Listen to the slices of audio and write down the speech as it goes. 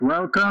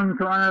Welcome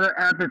to another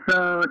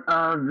episode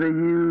of the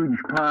Huge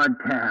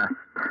Podcast.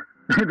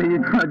 The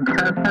Huge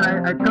Podcast,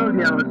 and I told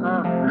you I was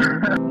off.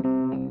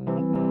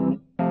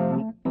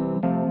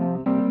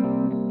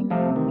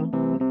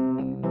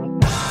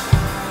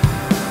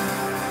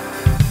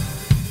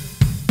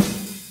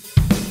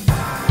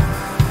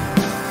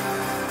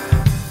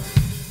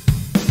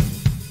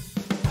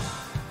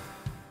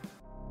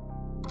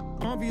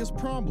 Obvious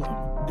problem.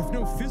 If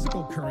no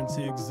physical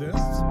currency exists,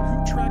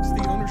 who tracks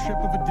the ownership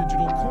of a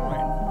digital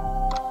coin?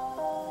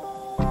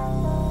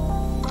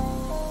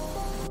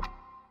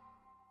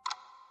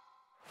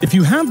 If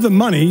you have the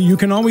money, you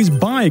can always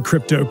buy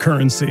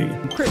cryptocurrency.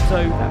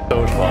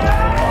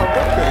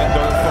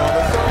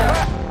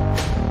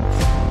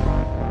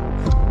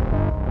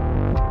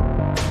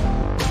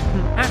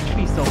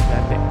 Actually sold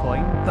their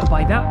Bitcoin, but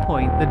by that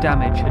point the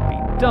damage had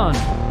been done.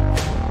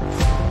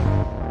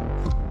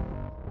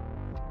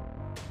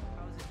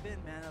 How's it been,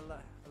 man?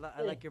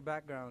 I like your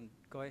background,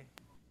 Koi.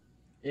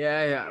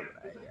 Yeah.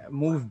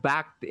 Moved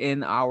back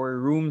in our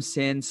room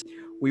since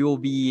we will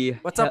be.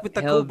 What's up with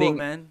the Kubo,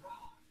 man?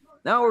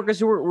 No, because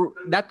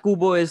that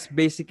Kubo is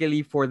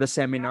basically for the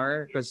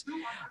seminar. Because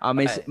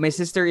my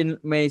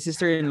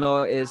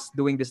sister-in-law is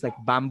doing this like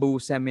bamboo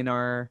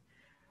seminar,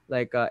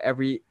 like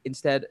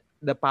instead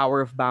the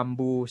power of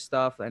bamboo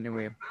stuff.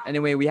 Anyway,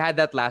 we had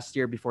that last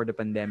year before the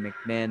pandemic.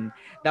 Then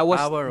that was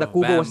the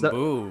Kubo was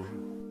the.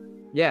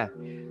 Yeah,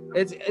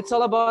 it's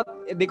all about,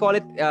 they call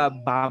it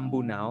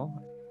bamboo now.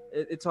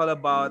 It's all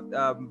about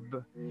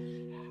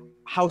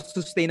how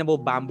sustainable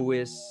bamboo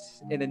is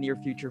in the near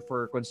future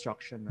for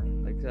construction.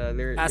 Like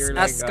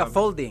as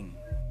scaffolding.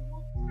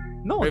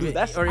 No, dude,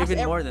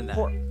 even more than that.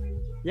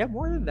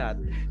 More than that.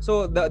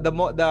 So the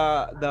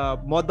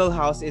model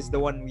house is the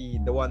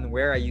one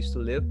where I used to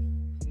live.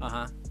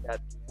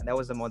 That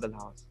was the model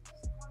house.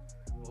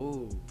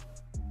 Ooh,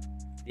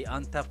 the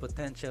untapped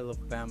potential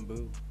of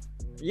bamboo.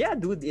 Yeah,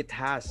 dude, it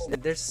has.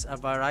 There's a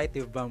variety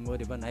of bamboo,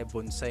 di ba? Na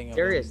bonsai nga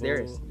There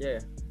bamboo. is. Yeah.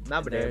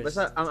 Nabre.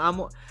 Basta ang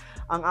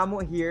amo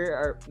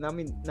here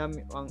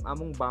ang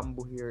among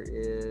bamboo here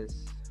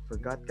is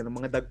forgot ka ng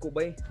mga dagko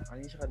ba eh.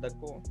 Ano siya ka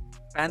dagko?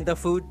 Panda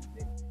food.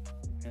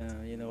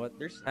 You know what?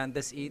 There's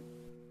pandas eat.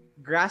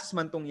 Grass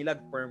man tong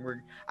ilag firm word.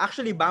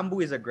 Actually,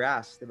 bamboo is a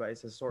grass, diba?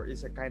 It's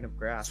a kind of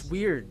grass. It's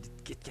weird.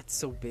 It gets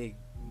so big.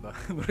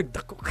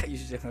 Dako kayo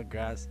siya ng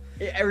grass.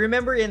 I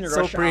remember in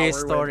Rush Hour. So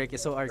prehistoric,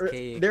 it's so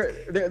archaic.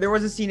 There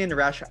was a scene in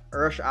Rush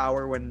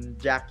Hour when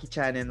Jackie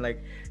Chan and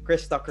like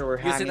Chris Tucker were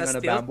hanging on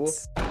a bamboo.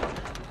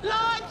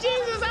 Lord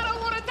Jesus, I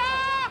don't want to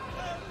die!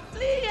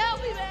 Please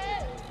help me,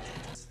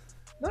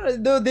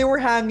 man! No, they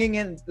were hanging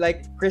and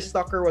like Chris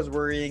Tucker was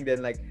worrying. Then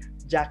like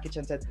Jackie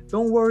Chan said,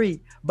 "Don't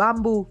worry,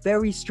 bamboo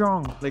very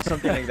strong," like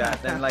something like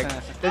that. Then like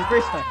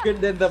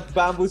then the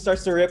bamboo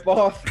starts to rip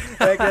off.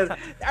 Like,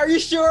 are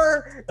you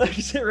sure? Like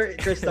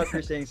Chris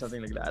Tucker saying something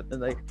like that. And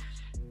like,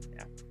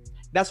 yeah,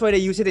 that's why they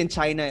use it in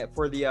China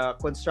for the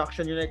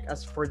construction unit.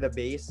 As for the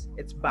base,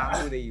 it's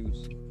bamboo they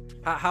use.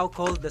 How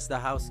cold does the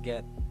house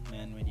get,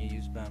 man, when you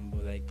use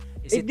bamboo? Like,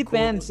 it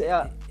depends.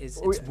 Cool? It's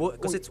wood,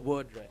 because it's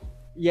wood, right?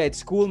 Yeah,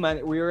 it's cool,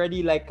 man. We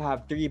already like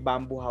have 3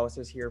 bamboo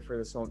houses here for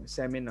the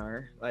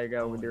seminar. Like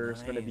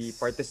there's gonna be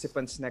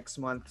participants next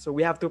month, so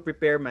we have to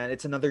prepare, man.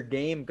 It's another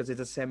game because it's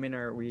a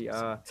seminar.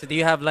 So do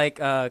you have like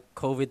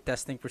COVID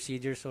testing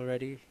procedures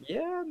already?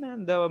 Yeah,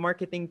 man. The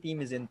marketing team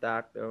is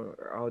intact.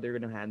 How they're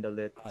gonna handle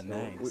it. Oh, so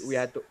nice. we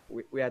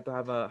had to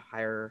have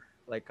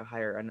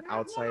an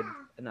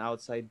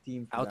outside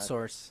team.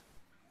 Outsource.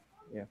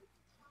 That. Yeah.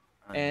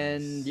 Oh,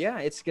 and nice. yeah,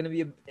 it's gonna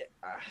be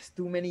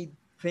too many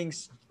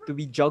things to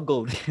be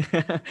juggled.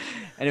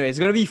 Anyway, it's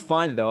gonna be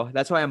fun though.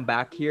 That's why I'm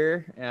back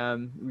here.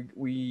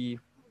 It's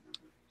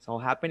all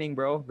happening,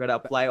 bro. Gotta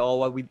apply all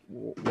what we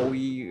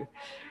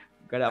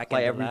gotta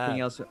apply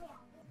everything else.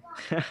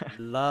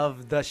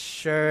 Love the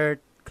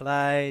shirt,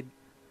 Clyde.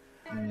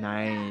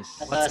 Nice.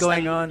 What's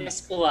going on?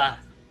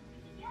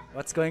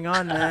 What's going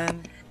on,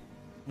 man?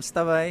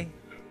 Musta bay?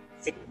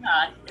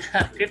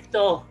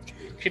 Crypto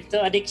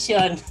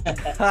addiction.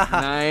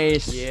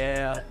 Nice.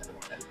 Yeah.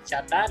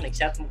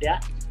 Nag-chat mo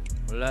dia?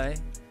 Wala eh.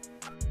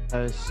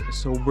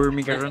 Sober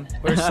mi karon.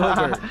 We're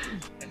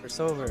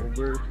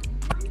sober.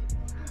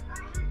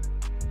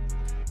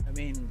 I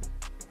mean,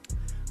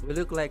 we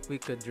look like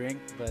we could drink,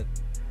 but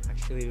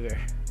actually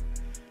we're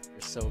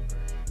sober.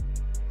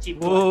 Cheap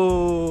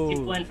Whoa.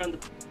 one from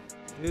the...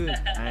 Dude,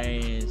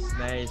 Nice.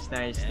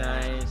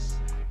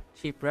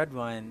 cheap red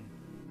wine.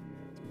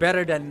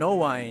 Better than no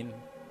wine.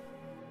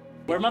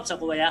 Warm up sa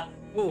kuya.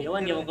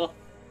 Yawan ko.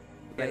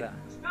 Okay.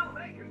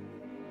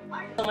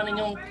 Ito man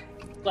ninyong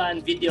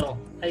video.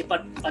 Ay,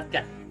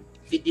 podcast.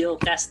 Video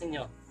cast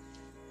ninyo.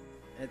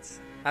 It's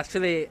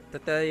actually, to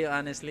tell you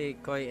honestly,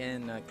 Koi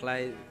and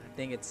Clyde, I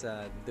think it's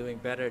doing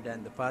better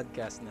than the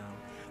podcast now.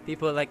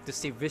 People like to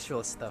see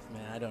visual stuff,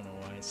 man. I don't know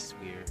why, it's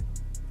weird.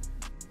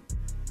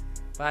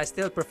 But I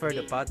still prefer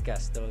the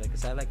podcast though, like,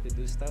 cause I like to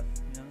do stuff,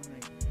 you know,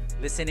 like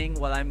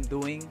listening while I'm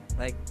doing.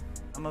 Like,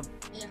 I'm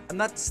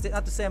not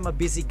to say I'm a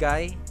busy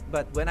guy,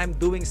 but when I'm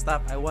doing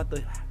stuff, I want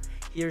to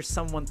hear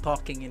someone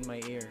talking in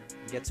my ear.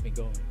 It gets me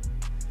going.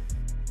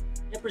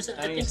 Yeah,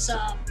 I think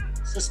sa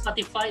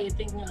Spotify, I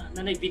think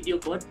nanay video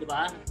code, di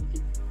ba?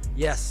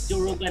 Yes.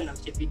 Joe Rogan ang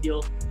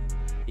video.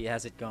 He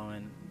has it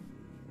going.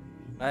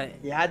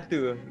 He had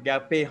to. You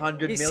gotta pay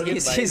 100 million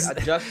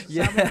adjust.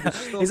 Yeah,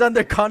 he's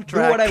under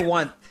contract. Do what I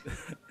want.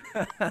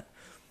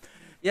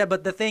 Yeah,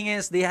 but the thing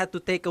is, they had to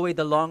take away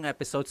the long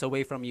episodes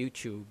away from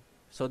YouTube.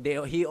 So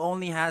he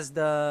only has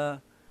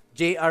the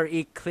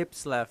JRE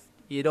clips left.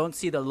 You don't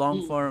see the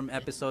long form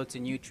episodes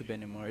in YouTube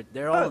anymore.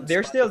 They're all.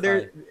 They're still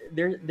there.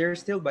 They're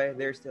still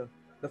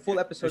the full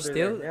episodes are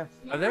still there.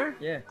 Yeah. Are there?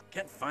 Yeah.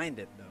 Can't find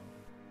it though.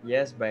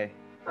 Yes, by.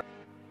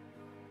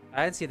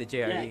 I didn't see the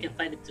JRE. Yeah, I can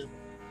find it too.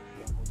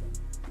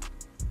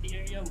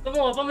 Ethereum.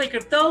 Kumuha pa may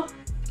crypto?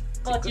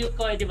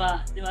 Koy, di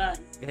ba?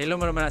 Hello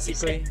mo naman si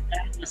Koy.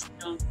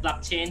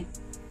 Blockchain.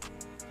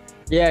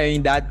 Yeah,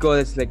 yung dad ko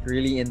is like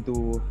really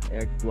into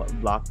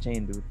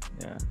blockchain, dude.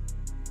 Yeah.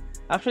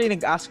 Actually,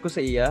 nag-ask ko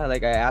sa iya,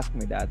 like I asked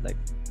my dad, like,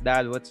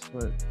 Dad,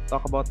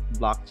 talk about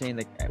blockchain.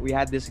 Like, we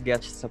had this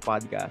guest sa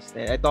podcast.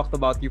 I talked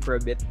about you for a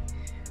bit.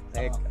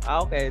 Like,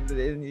 okay.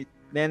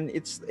 Then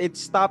it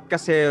stopped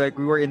kasi like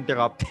we were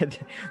interrupted.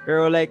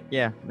 Pero like,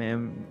 yeah,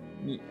 man,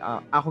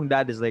 akong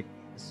dad is like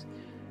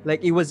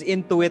he was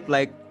into it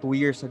like 2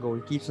 years ago.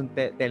 He keeps on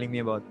telling me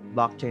about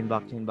blockchain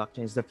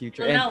is the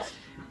future. So now,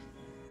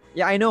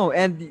 yeah, I know.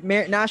 And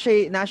na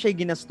siya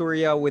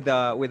ginastorya with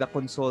a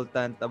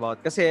consultant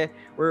about kasi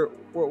we're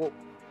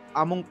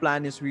among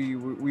plan is we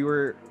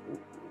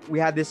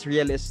had this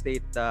real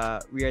estate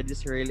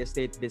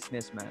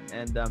businessman,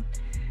 and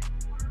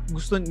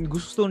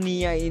gusto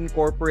niya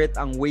incorporate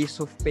ang ways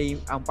of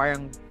ang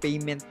parang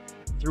payment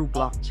through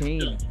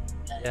blockchain.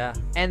 Yeah.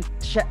 And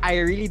I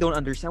really don't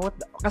understand what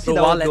kasi through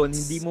daw wallets. doon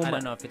hindi mo I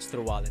don't know if it's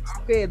through wallets.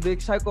 Okay,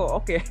 sabi ko,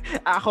 okay.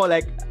 Ako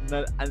like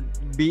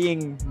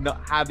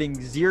having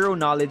zero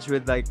knowledge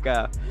with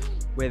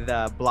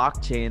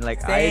blockchain,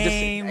 like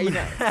Same. I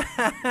just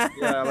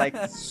yeah, like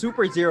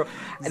super zero.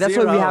 That's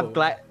why we have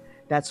Clyde.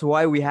 That's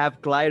why we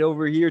have Clyde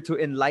over here to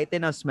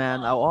enlighten us,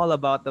 man. All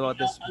about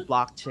this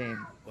blockchain.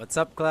 What's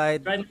up,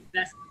 Clyde? Try my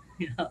best.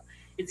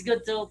 It's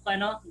good to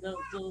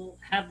to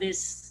have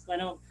this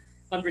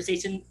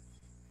conversation.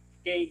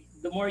 Okay,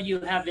 the more you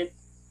have it,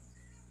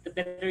 the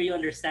better you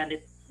understand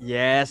it.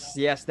 Yes,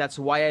 that's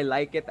why I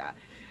like it.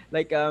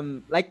 Like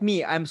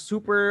me, I'm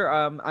super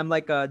I'm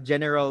like a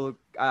general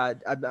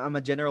I'm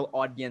a general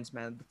audience,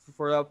 man.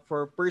 For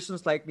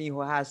persons like me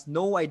who has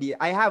no idea.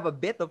 I have a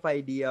bit of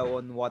idea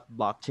on what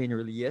blockchain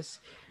really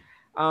is.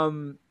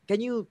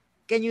 Can you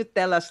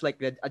tell us like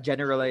a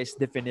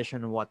generalized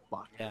definition of what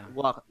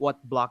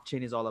blockchain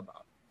is all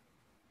about?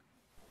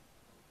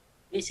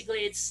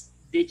 Basically, it's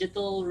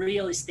digital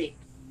real estate.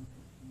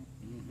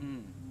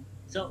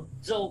 So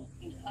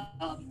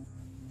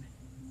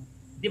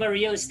di ba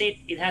real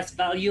estate, it has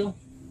value.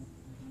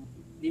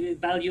 The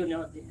value,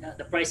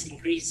 the price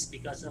increase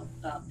because of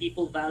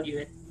people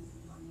value it.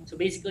 So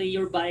basically,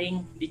 you're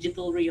buying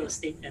digital real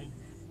estate, and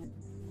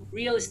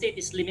real estate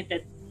is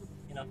limited.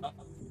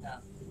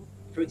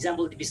 For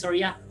example,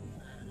 Divisoria,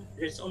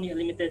 there's only a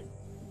limited,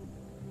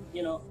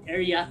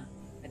 area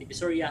at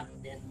Divisoria,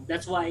 and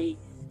that's why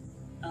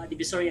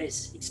Divisoria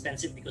is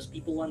expensive because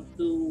people want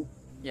to.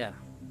 Yeah.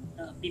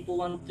 People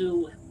want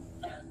to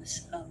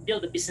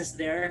build a business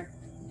there,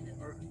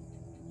 or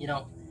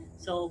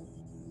so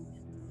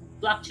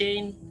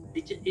blockchain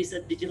is a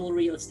digital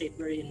real estate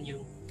wherein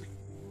you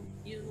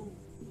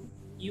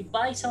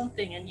buy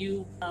something and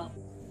you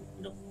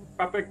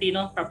property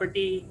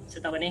sa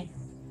tawag ni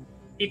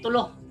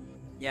titulo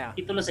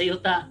sa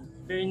yuta,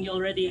 wherein you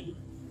already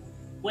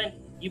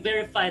you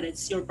verify that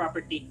it's your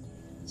property,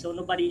 so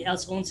nobody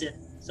else owns it.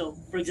 So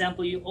for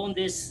example, you own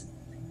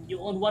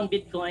 1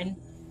 Bitcoin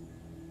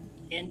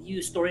and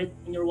you store it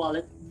in your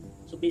wallet.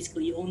 So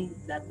basically, you own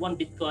that 1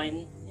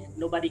 Bitcoin, and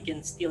nobody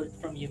can steal it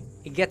from you.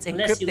 It gets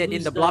encrypted in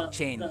the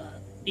blockchain.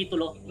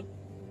 Titulo.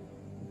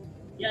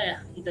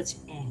 Yeah, that's.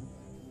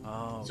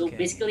 Oh, okay. So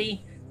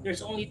basically,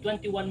 there's only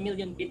 21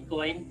 million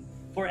Bitcoin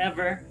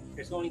forever.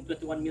 There's only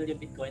 21 million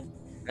Bitcoin.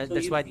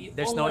 That's why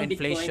there's no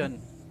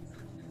inflation.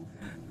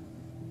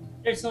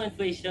 There's no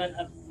inflation.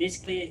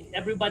 Basically,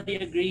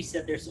 everybody agrees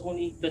that there's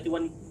only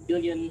 21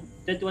 million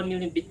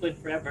Bitcoin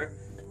forever.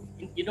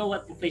 You know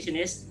what inflation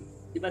is?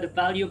 The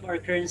value of our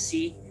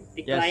currency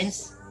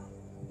declines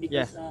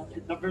because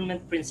the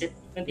government prints it.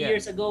 20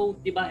 years ago,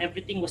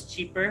 everything was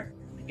cheaper.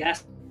 The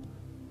gas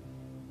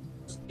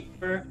was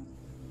cheaper.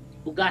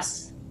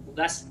 Bugas,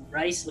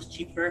 rice was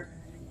cheaper.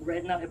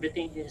 Right now,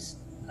 everything is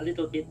a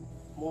little bit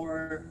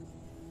more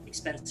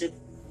expensive.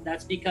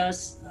 That's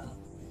because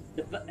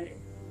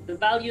the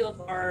value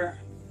of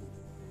our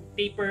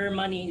paper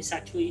money is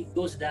actually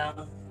goes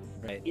down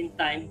in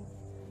time.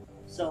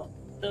 So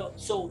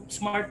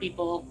smart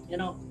people,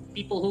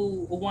 people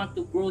who want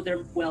to grow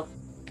their wealth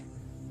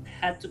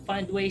had to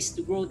find ways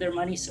to grow their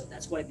money. So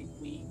that's why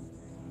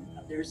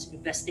there's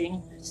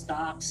investing, there's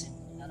stocks,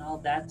 and all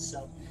that.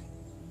 So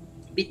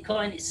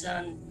Bitcoin is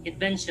an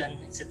invention.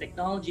 It's a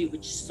technology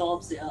which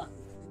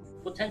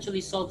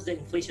potentially solves the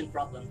inflation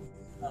problem.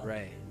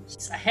 Right.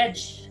 It's a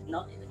hedge.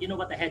 No, you know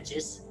what a hedge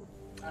is.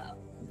 Uh,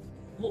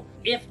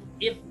 if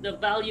the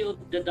value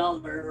of the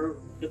dollar or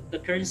the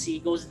currency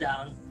goes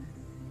down,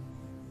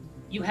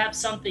 you have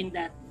something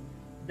that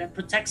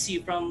protects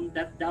you from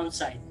that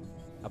downside.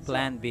 A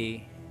plan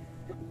B.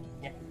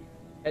 Yeah.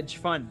 Hedge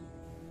fund.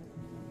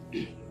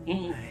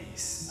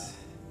 Nice.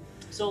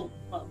 So,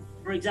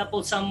 for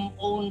example, some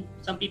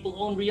people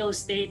own real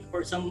estate,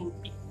 or some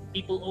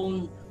people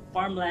own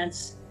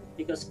farmlands,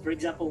 because, for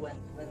example, when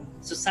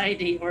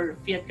society or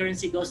fiat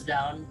currency goes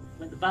down,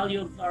 when the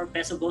value of our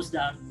peso goes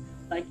down,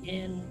 like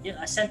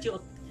I sent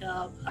you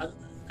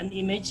an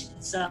image.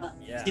 It's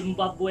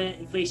Zimbabwe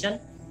inflation.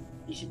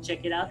 You should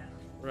check it out.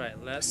 Right.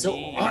 Let So-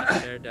 me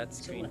share that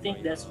So screen. I think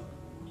for that's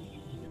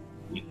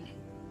you.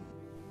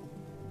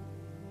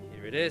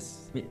 Here it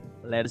is.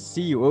 Let's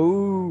see.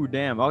 Oh,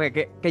 damn.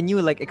 Okay, can you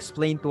like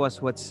explain to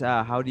us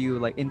how do you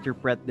like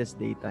interpret this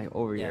data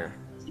over here?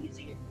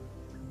 sige.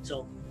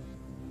 So,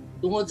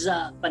 tungod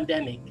sa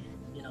pandemic,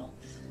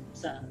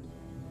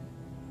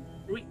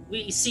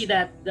 we see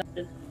that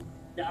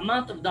the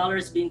amount of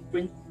dollars being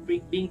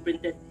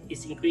printed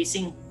is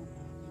increasing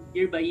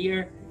year by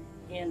year,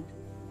 and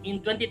in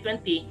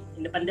 2020,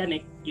 in the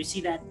pandemic, you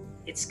see that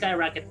it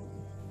skyrocketed.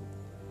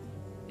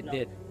 It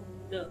did.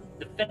 The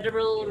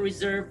Federal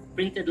Reserve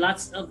printed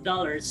lots of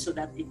dollars so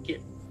that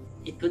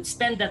it could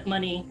spend that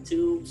money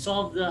to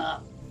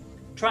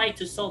try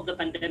to solve the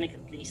pandemic,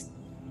 at least.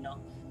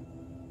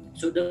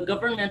 So the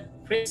government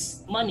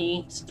prints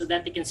money so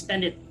that they can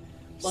spend it.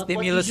 But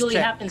Stimulus what usually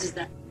check. happens is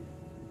that,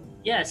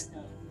 yes.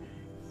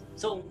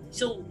 So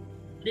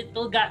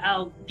people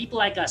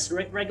like us,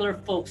 regular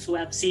folks who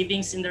have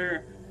savings in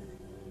their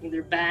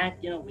bank,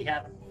 we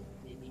have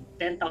maybe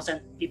 10,000,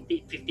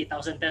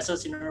 50,000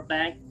 pesos in our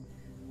bank.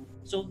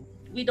 So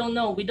we don't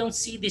know, we don't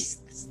see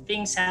these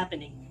things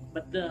happening,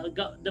 but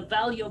the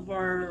value of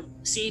our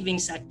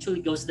savings actually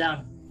goes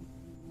down.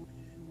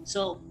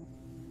 So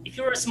if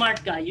you're a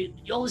smart guy, you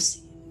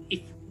always,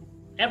 if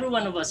every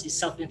one of us is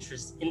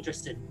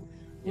interested,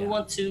 we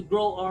want to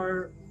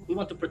we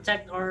want to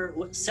protect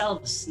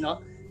ourselves, no?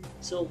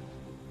 So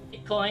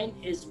Bitcoin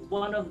is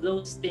one of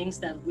those things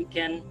that we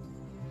can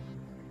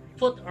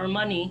put our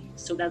money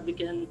so that we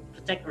can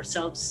protect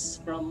ourselves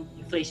from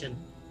inflation.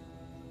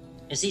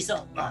 You see,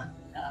 so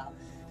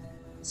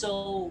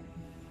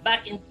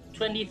back in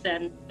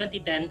 2010,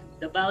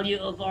 the value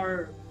of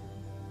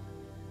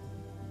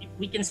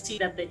we can see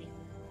that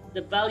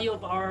the value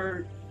of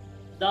our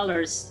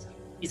dollars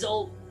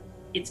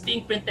it's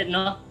being printed,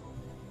 no?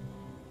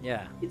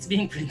 Yeah. It's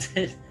being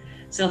printed.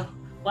 So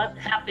what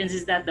happens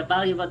is that the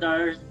value of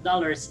our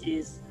dollars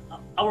is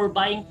our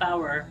buying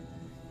power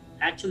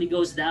actually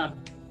goes down.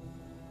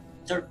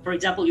 So, for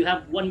example, you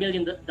have $1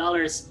 million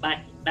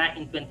back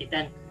in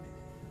 2010.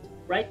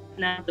 Right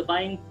now, the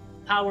buying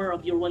power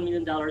of your $1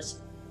 million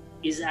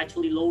is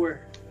actually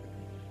lower.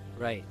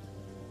 Right.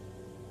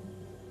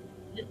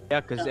 Yeah,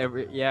 because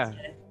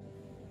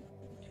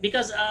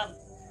Because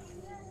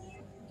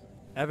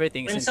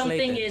Everything's when inflated.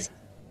 something is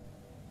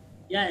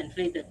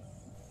inflated.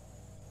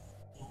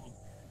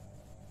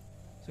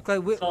 So,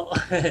 Clyde, So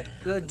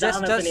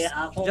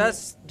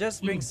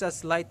just brings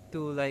us light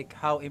to like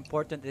how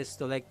important it is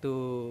to like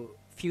to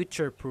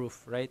future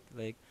proof, right?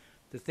 Like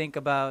to think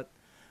about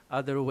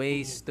other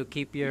ways to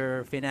keep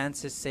your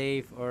finances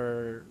safe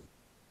or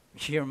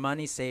your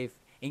money safe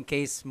in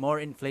case more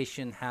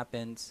inflation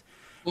happens,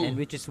 and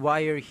which is why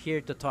you're here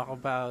to talk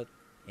about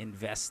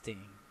investing.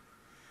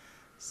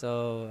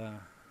 So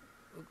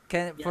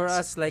for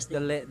us like the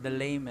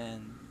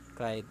layman,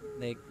 Clyde,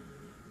 like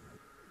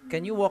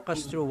can you walk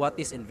us through what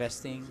is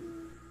investing?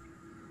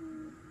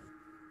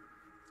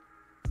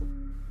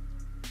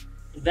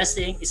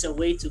 Investing is a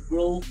way to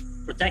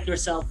protect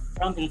yourself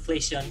from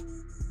inflation,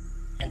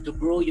 and to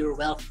grow your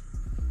wealth.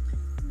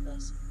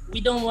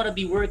 We don't want to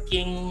be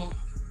working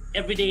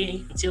every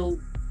day until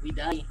we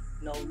die.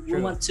 We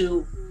want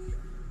to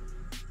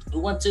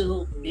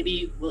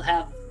maybe we'll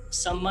have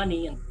some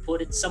money and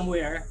put it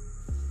somewhere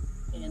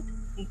and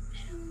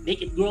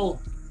make it grow.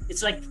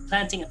 It's like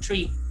planting a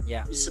tree.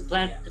 Yeah. You just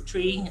plant a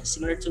tree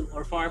similar to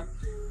our farm,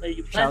 where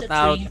you Shout plant a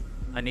out tree.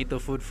 Anito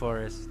Food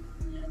Forest.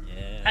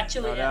 Yeah.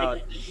 Actually,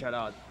 Shout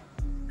out.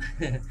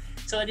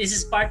 so this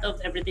is part of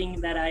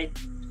everything that I'm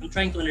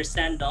trying to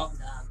understand.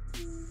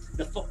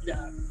 The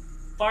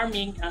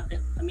farming,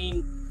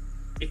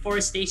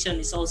 deforestation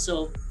is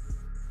also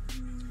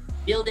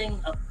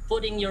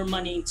putting your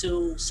money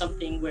into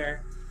something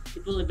where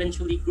it will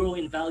eventually grow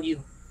in value.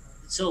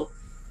 So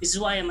this is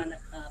why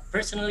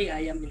personally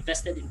I am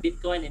invested in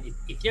Bitcoin and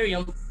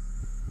Ethereum.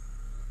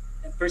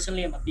 And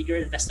personally, I'm a bigger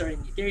investor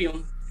in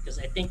Ethereum because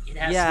I think it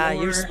has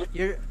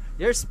more.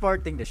 You're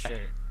sporting the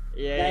shirt.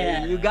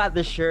 Yeah, you got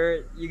the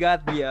shirt. You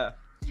got the.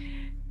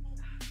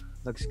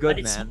 Looks good,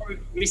 but it's man. more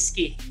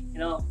risky.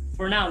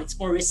 For now it's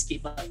more risky,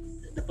 but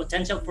the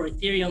potential for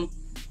Ethereum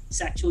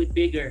is actually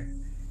bigger.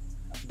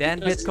 Then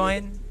Because,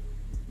 Bitcoin.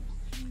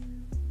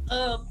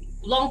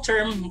 Long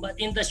term, but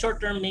in the short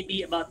term,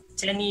 maybe about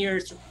 10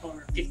 years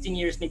or 15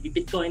 years, maybe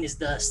Bitcoin is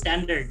the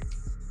standard.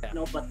 You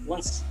know, but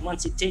once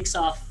it takes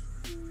off,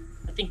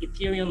 I think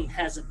Ethereum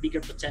has a bigger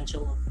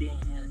potential of being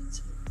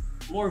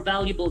more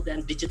valuable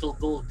than digital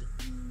gold,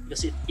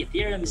 because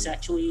Ethereum is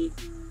actually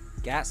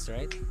Gas,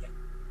 right?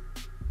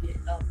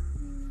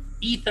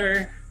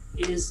 Ether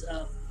is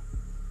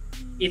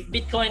if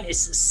Bitcoin is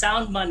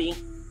sound money,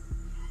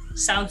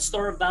 sound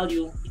store of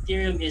value,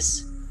 Ethereum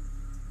is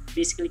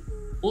basically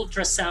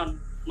ultrasound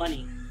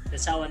money.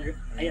 That's how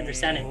I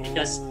understand it,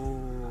 because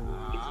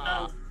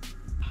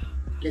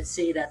let's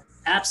say that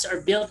apps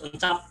are built on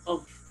top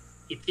of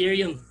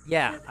Ethereum.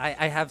 Yeah,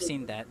 I have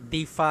seen that.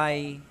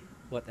 DeFi,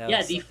 what else?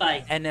 Yeah,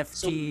 DeFi.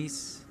 NFTs.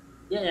 So,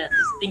 yeah,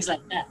 things like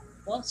that.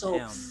 Well, so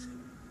Damn.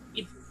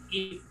 if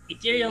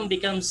Ethereum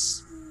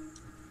becomes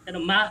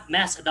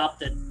mass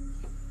adopted,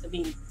 I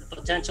mean, the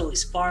potential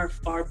is far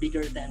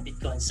bigger than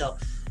Bitcoin. So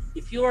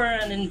if you are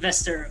an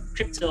investor of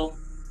crypto,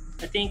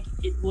 I think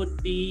it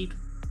would be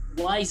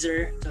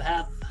wiser to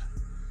have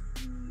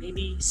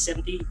maybe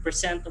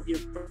 70% of your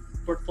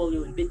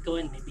portfolio in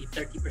Bitcoin, maybe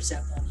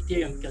 30% on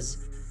Ethereum, because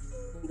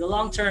in the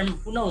long term,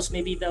 who knows,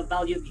 maybe the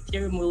value of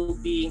Ethereum will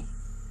be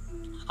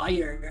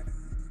higher.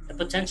 The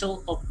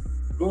potential of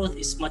growth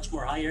is much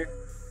more higher,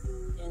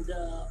 and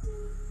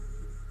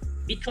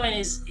Bitcoin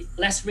is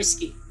less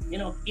risky. You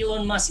know,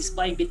 Elon Musk is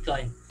buying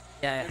Bitcoin.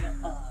 Yeah.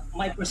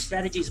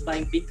 MicroStrategy is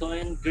buying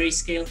Bitcoin.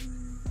 Grayscale.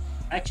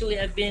 Actually,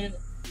 I've been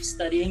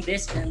studying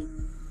this, and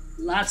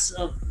lots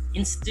of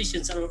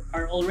institutions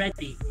are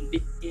already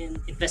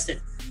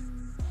invested.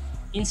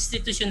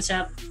 Institutions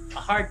have a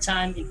hard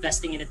time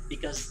investing in it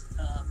because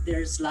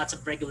there's lots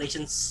of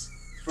regulations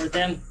for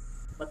them.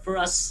 But for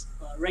us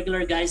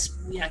regular guys,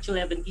 we actually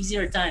have an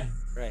easier time.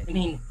 Right. I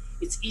mean,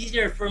 it's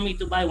easier for me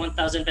to buy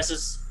 1,000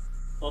 pesos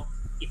of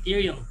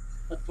Ethereum,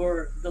 but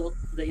for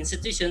the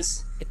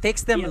institutions, It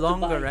takes them you have to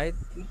longer, buy- right?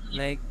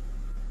 Like,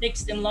 it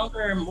takes them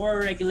longer, more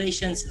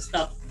regulations and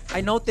stuff.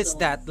 I noticed So,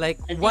 that. Like,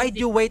 I think why'd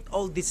you wait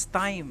all this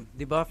time,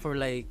 diba? For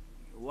like,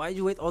 why'd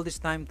you wait all this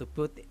time to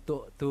put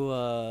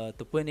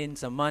in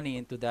some money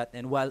into that?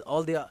 And while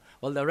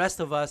the rest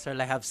of us are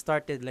like have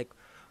started like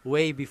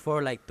way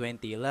before like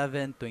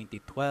 2011,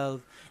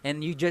 2012,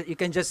 and you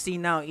can just see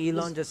now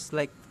Elon just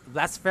like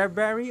last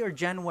February or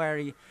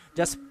January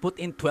just put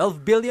in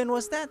 12 billion.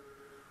 Was that?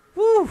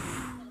 Woo!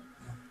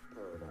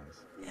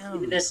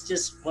 Maybe that's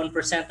just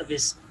 1% of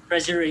his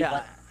treasury,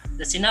 Yeah. but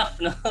that's enough.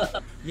 No?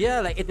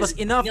 Yeah, like it was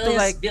It's enough to millions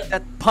like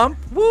that pump.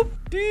 Whoop,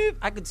 beep.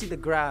 I could see the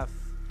graph,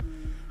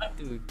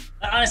 dude.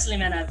 But honestly,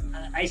 man,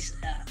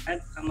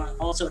 I'm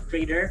also a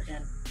trader,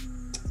 and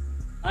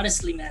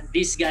honestly, man,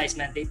 these guys,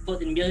 man, they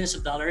put in millions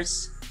of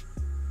dollars.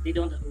 They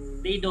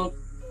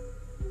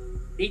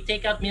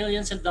take out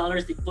millions of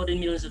dollars. They put in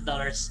millions of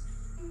dollars.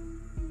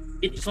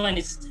 Bitcoin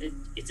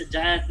it's a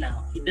giant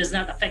now. It does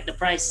not affect the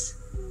price.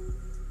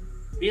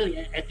 Really,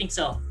 I think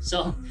so.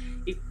 So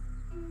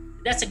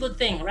that's a good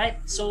thing, right?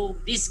 So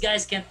these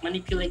guys can't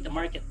manipulate the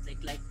market.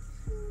 Like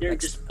they're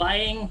just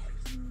buying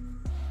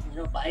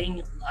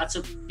lots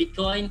of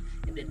Bitcoin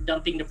and then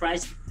dumping the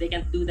price. They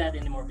can't do that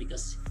anymore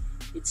because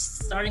it's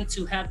starting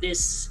to have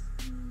this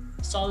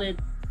solid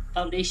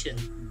foundation.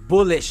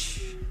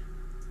 Bullish.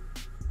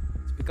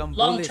 It's become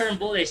Long-term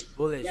bullish.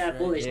 Bullish, Yeah, right?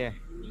 bullish.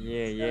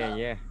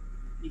 Yeah.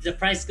 If the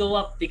price go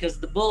up because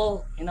the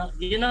bull, how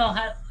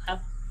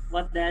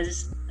what that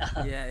is.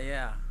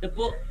 Yeah. The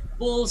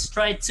bulls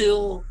try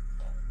to,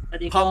 what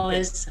do you call Pump it.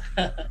 this?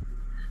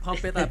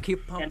 Pump it up.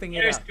 Keep pumping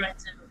it bears up. try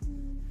to-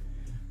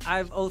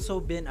 I've also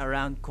been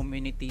around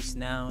communities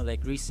now,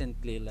 like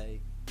recently,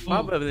 like Mm.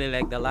 probably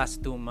like the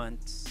last 2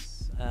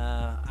 months.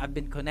 I've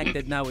been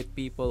connected now with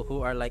people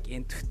who are like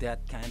into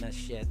that kind of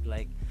shit,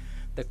 like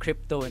the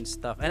crypto and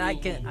stuff. And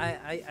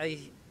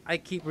I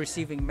keep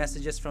receiving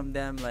messages from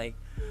them, like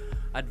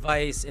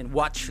advice and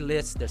watch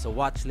lists. There's a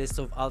watch list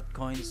of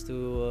altcoins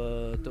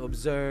to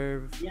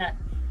observe, Yeah.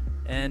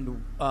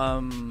 and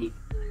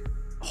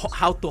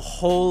how to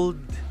hold,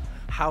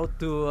 how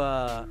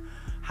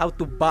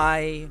to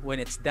buy when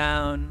it's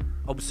down,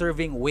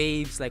 observing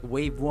waves like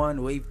wave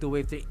 1, wave 2,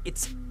 wave 3.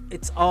 It's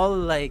all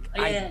like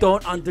Oh, I yeah.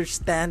 don't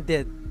understand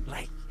it.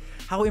 Like,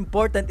 how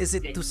important is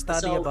it Okay, to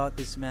study so- about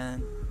this, man?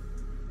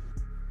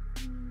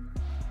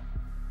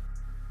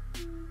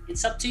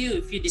 It's up to you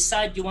if you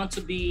decide you want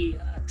to be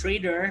a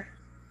trader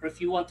or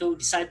if you want to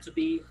decide to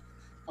be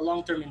a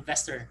long-term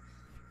investor.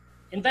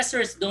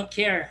 Investors don't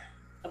care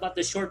about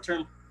the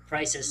short-term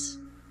prices.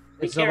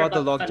 They It's care about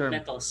the long term.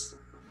 fundamentals.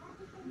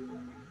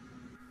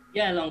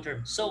 Yeah,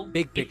 long-term. So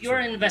Big if you're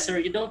picture. an investor,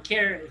 you don't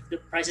care if the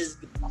prices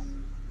go up.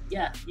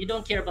 Yeah, you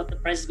don't care about the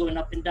prices going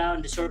up and down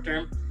in the short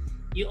term.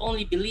 You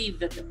only believe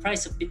that the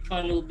price of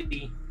Bitcoin will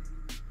be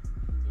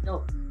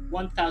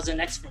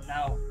 1,000x from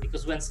now,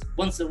 because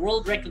once the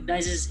world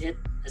recognizes it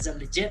as a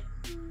legit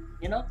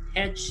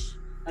hedge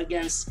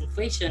against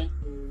inflation,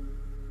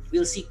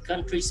 we'll see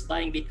countries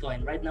buying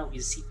Bitcoin. Right now we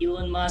see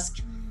Elon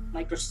Musk,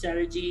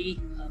 MicroStrategy,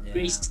 Yeah.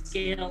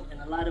 Grayscale, and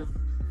a lot of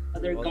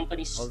other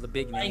companies all the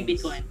big buying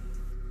names. Bitcoin.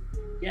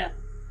 Yeah,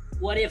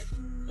 what if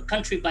a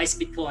country buys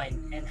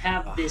Bitcoin and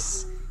have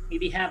this,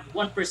 maybe have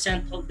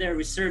 1% of their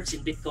reserves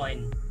in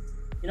Bitcoin?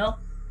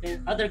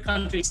 and other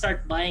countries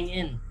start buying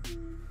in.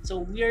 So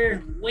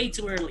we're way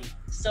too early.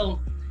 So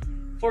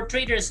for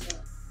traders,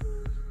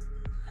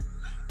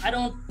 I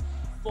don't,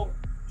 for,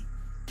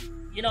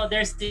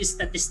 there's these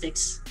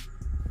statistics.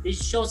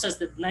 This shows us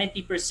that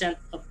 90%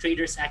 of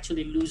traders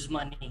actually lose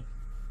money.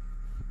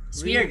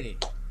 It's Really?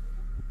 weird.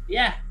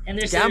 Yeah, and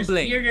there's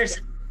Gambling.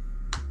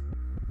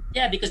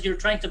 Yeah, because you're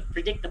trying to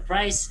predict the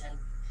price and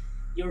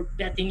you're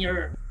betting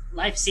your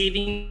life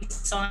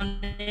savings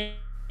on it.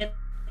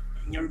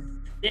 And you're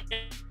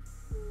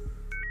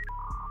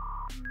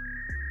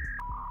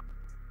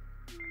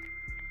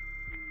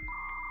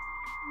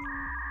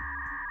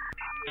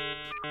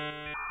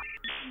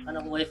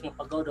anong wife mo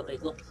pagod okay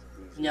ko.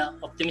 Nya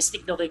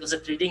optimistic daw kay ko sa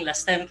trading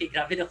last time kay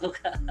grabe daw ko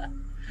ka.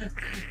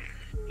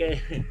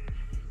 Okay.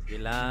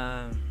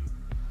 Ilang.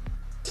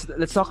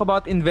 Let's talk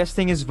about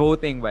investing is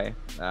voting, by.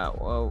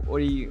 What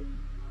do you?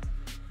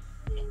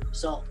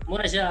 So,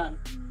 muna siya,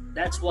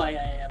 that's why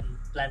I am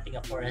planting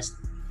a forest.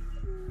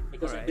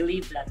 Because I Alright.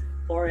 believe that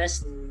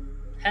forest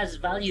has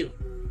value.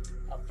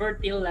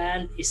 Fertile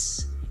land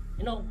is,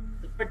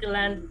 the fertile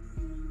land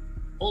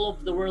all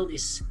over the world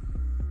is,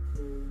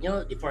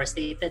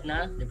 deforested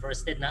na.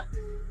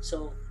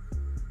 So,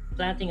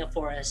 planting a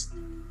forest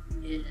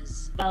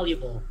is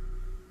valuable.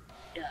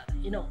 Yeah,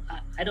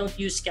 I don't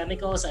use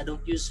chemicals, I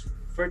don't use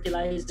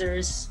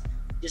fertilizers,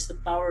 just the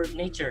power of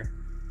nature.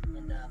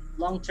 And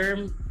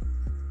long-term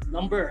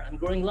lumber, I'm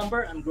growing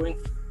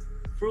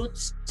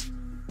fruits,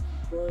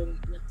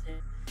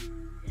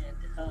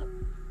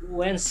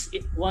 once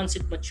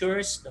it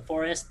matures, the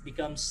forest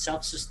becomes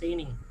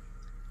self-sustaining.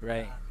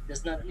 Right.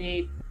 Does not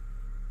need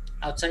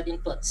outside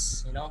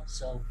inputs,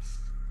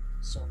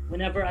 So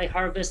whenever I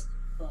harvest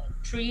a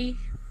tree,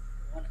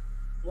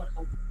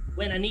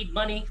 when I need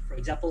money, for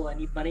example, I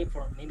need money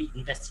for maybe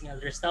investing in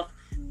other stuff,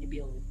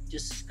 maybe I'll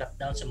just cut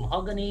down some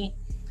mahogany,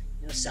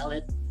 sell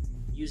it,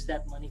 use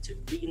that money to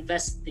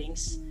reinvest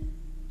things.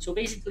 So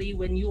basically,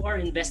 when you are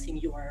investing,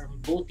 you are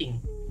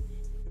voting.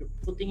 You're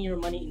putting your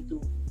money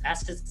into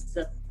assets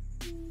that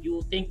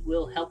you think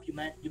will help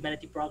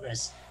humanity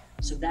progress.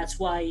 So that's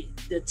why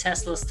the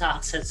Tesla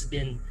stocks has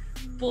been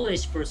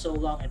bullish for so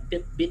long, and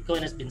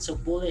Bitcoin has been so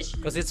bullish.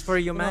 Because it's for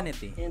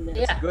humanity. And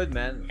That's good,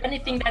 man.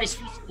 anything that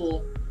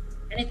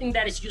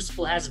is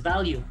useful has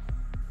value.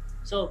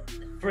 So,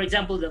 for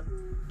example, the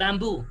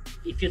bamboo.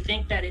 If you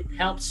think that it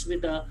helps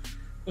with the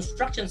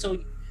construction, so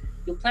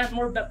you plant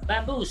more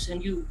bamboos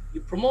and you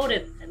promote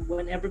it, and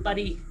when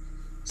everybody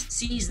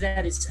sees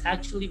that it's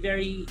actually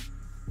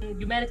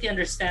humanity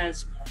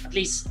understands, at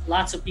least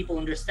lots of people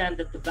understand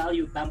that the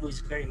value of bamboo is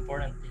very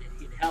important.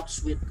 It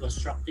helps with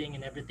constructing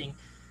and everything.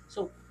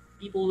 So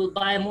people will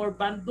buy more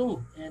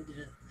bamboo, and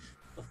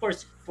of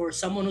course, for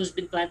someone who's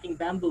been planting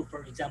bamboo,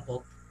 for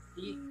example,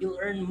 you'll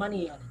earn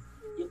money on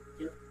it.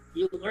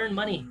 You'll earn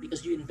money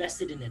because you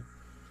invested in it.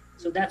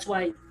 So that's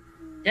why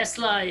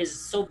Tesla is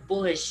so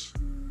bullish.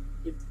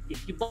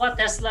 If you bought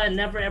Tesla and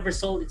never ever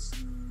sold, it's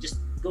just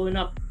going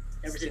up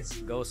ever since.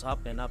 It goes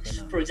up and up and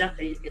up. For example,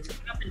 it's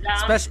going up and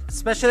down.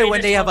 Especially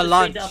when they have a Traders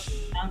want launch. to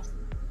trade up and down.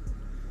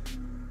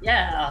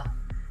 Yeah,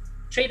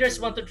 traders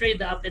want to trade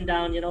the up and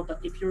down, But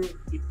if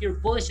you're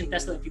bullish in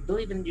Tesla, if you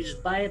believe in it, you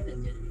just buy it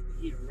and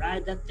you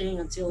ride that thing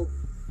until,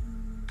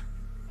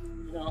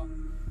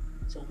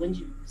 So when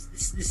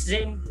it's the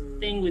same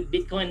thing with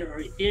Bitcoin or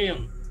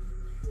Ethereum,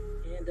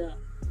 and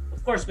of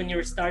course when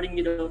you're starting,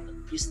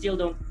 you still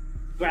don't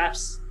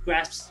grasp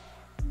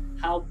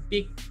how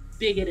big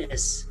it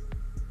is.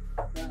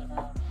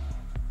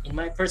 In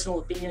my personal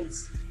opinion,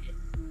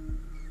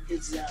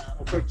 it's an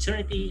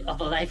opportunity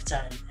of a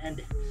lifetime, and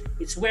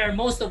it's where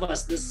most of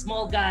us, the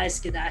small guys,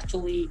 can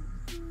actually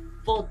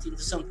vote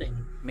into something.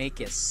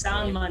 Make it.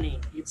 Sound money.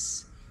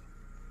 It's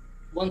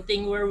one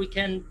thing where we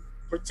can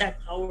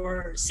protect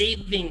our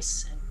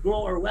savings and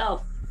grow our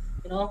wealth,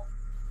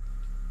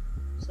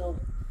 So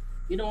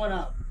you don't want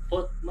to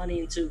put money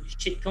into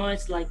shit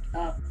coins like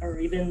or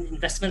even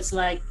investments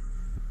like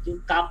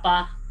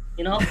Kappa,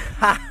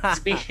 It's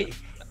big.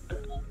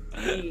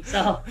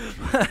 So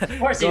of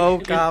course, Go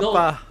if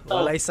Kappa. so,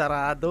 Walay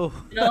sarado.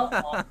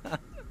 uh,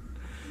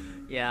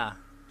 Yeah,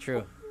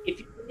 true.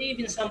 if you believe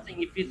in something,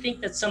 if you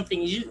think that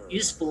something is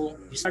useful,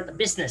 you start a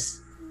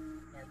business,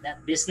 and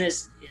that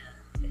business,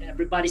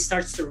 everybody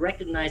starts to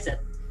recognize that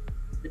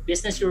the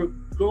business you're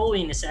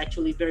growing is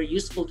actually very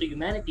useful to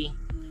humanity.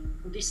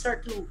 They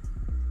start to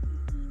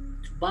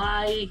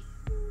buy.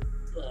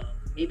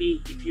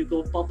 Maybe if you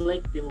go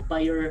public, they will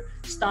buy your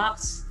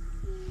stocks.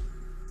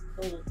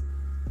 So,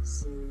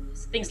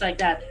 things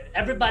like that.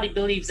 Everybody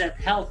believes that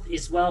health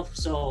is wealth.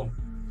 So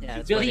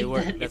Yeah, if you that's why they believe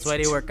work. that That's it's- why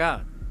they work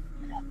out.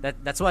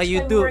 That's why That's you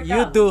why we do work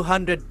out.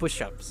 100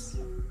 push-ups.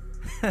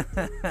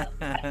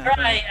 I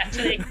try,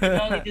 actually. I can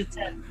only do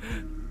 10.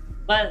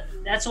 But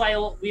that's why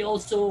we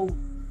also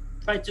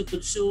try to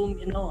consume,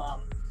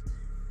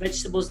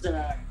 vegetables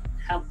that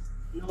have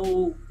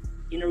no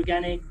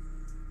inorganic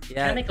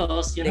Yeah,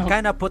 chemicals. they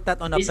kind of put that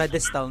on a This-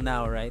 pedestal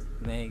now, right?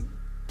 Like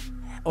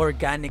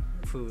organic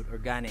food,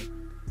 organic.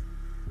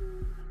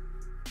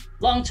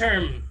 Long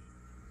term,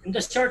 in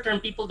the short term,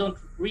 people don't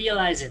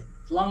realize it.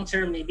 Long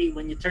term, maybe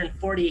when you turn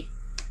 40,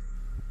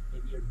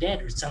 maybe you're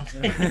dead or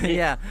something.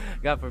 Yeah,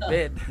 God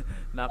forbid,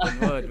 knock on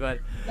wood. But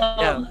So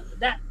yeah,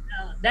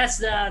 that's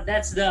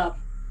the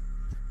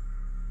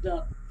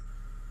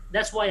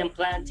that's why I'm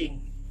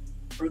planting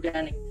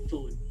organic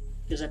food,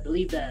 because I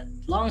believe that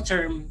long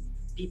term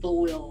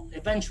people will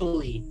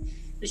eventually.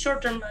 The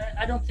short term,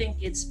 I don't think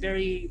it's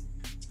very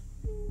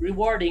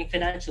rewarding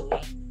financially,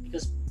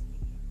 because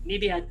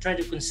maybe I try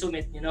to consume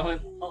it,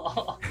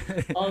 all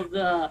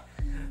the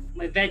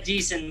my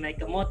veggies and my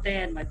kamote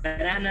and my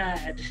banana,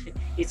 and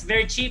it's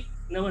very cheap.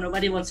 No,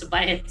 nobody wants to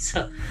buy it,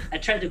 so I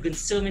try to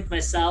consume it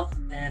myself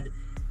and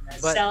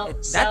but sell.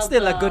 that's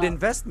still a good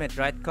investment,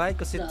 right, Clyde?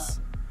 Because it's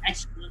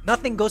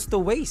nothing goes to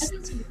waste.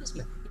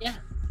 Yeah.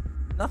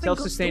 Nothing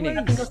goes to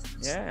Self-sustaining. waste.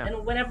 Yeah.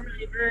 And whenever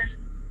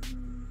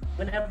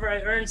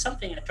I earn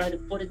something, I try to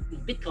put it in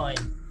Bitcoin.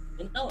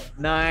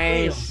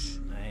 Nice.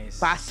 Nice.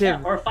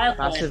 Passive. Or Filecoin.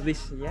 Passively,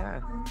 yeah.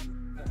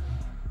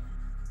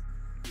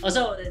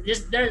 Also,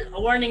 there's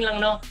a warning lang,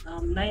 no?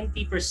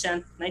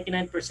 90%,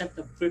 99%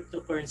 of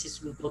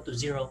cryptocurrencies will go to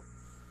zero.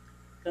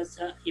 Because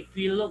if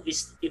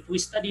we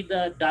study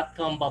the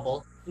dot-com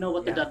bubble, you know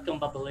what the dot-com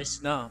bubble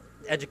is? No,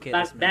 educate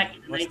us, man. Back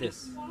in the What's 90s,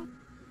 this?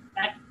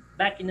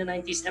 back in the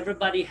 90s,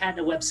 everybody had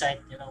a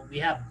website. We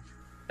have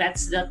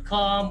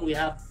pets.com, we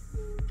have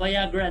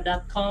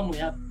viagra.com, we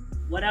have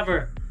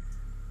whatever.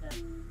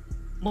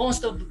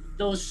 Most of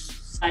those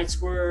sites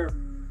were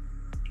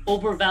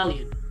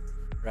overvalued,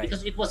 Right.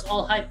 because it was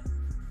all hype.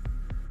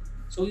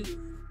 So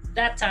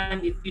that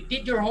time, if you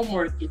did your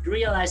homework, you'd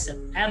realize that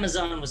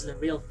Amazon was the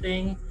real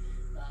thing,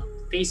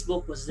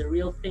 Facebook was the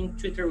real thing,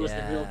 Twitter was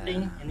the real Yeah.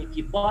 thing, and if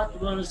you bought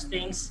one of those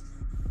things,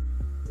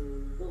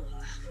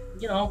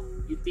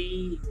 you'd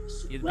be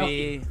You'd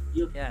wealthy. be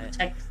You yeah.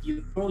 protect,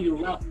 you grow your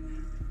wealth.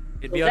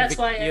 You'd So be on that's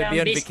why you'd I'm be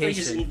on basically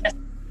just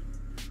vacation.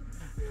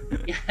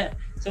 yeah.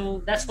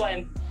 So that's why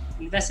I'm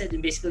invested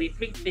in basically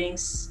three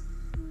things: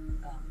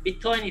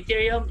 Bitcoin,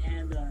 Ethereum,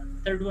 and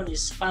third one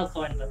is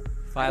Filecoin. But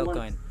I don't want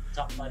Filecoin. to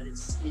talk about it.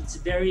 It's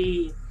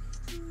very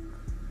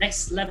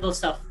next level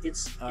stuff.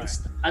 It's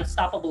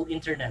unstoppable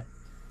internet.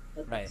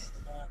 But, Right.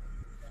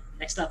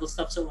 Next level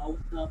stuff. So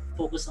I'll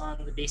focus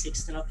on the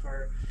basics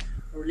for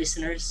our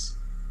listeners.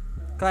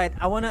 Clyde,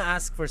 I want to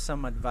ask for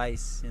some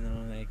advice.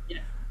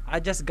 Yeah. I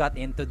just got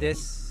into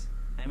this.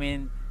 I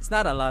mean, it's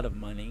not a lot of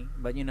money,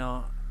 but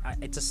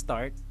it's a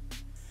start.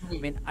 I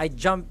mean, I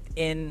jumped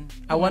in.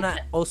 I want to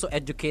also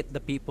educate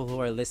the people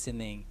who are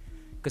listening,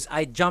 because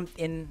I jumped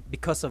in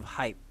because of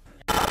hype.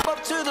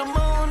 Up to the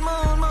moon,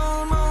 moon,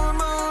 moon, moon,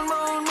 moon,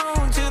 moon,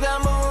 moon, to the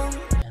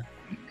moon.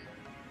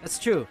 That's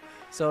true.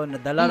 So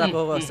the lot of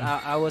us,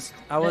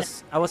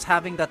 I was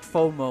having that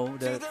FOMO,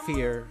 the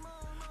fear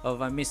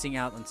of missing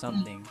out on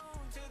something.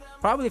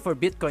 Probably for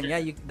Bitcoin,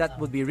 that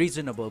would be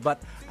reasonable.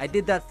 But I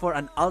did that for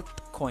an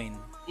altcoin.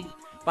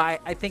 But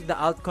I think the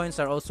altcoins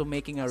are also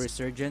making a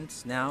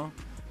resurgence now.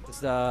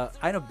 Because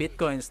I know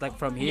Bitcoin's like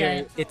from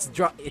here, it's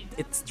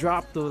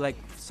dropped to like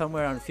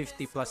somewhere around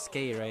 50 plus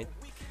K, right?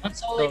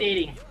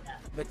 Consolidating.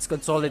 It's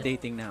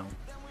consolidating now.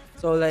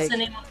 So like, What's the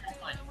name of that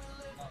one?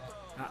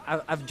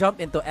 I've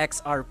jumped into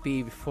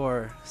XRP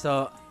before,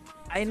 so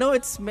I know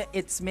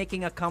it's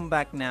making a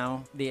comeback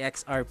now. The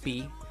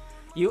XRP,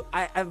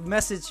 I've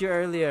messaged you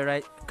earlier,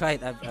 right?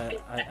 Kite,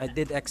 I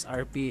did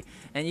XRP,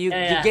 and you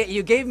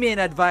gave me an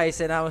advice,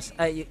 and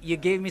you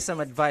gave me some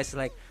advice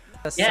like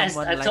Yes,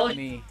 someone I like told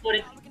me. you to put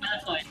it in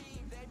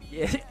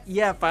Filecoin.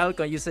 Yeah,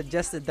 Filecoin. You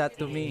suggested that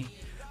to me,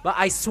 but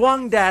I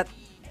swung it.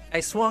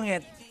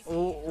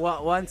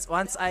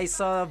 Once I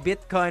saw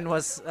Bitcoin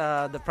was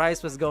the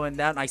price was going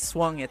down, I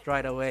swung it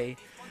right away.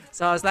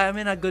 So I was like, I'm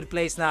in a good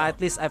place now.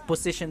 At least I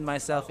positioned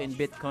myself in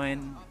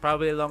Bitcoin.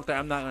 Probably long term,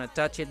 I'm not gonna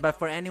touch it. But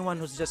for anyone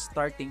who's just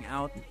starting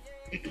out,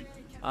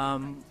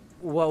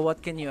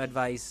 what can you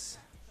advise?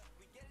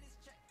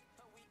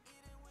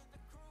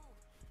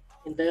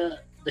 In the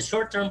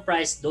short term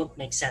price don't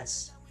make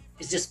sense.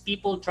 It's just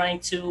people trying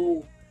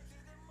to,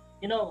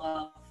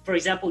 for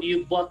example,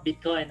 you bought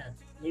Bitcoin at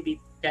maybe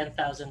 $10,000,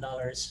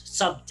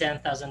 sub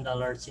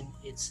 $10,000,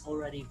 it's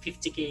already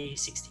 50K,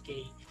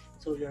 60K.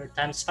 So you're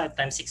times 5,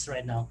 times 6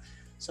 right now.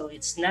 So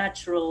it's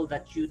natural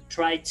that you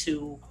try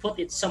to put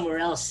it somewhere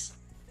else.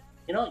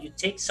 You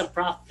take some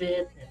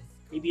profit and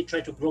maybe you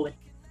try to grow it.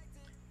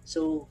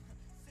 So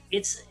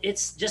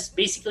it's just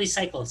basically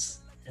cycles,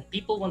 and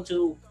people want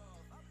to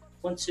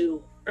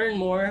earn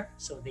more,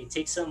 so they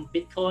take some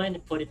Bitcoin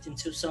and put it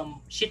into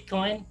some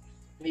shitcoin,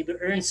 maybe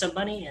earn some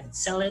money and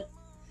sell it,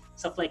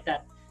 stuff like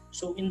that.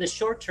 So in the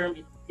short term,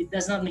 it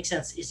does not make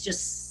sense. It's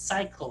just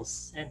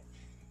cycles. And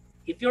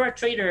if you're a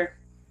trader,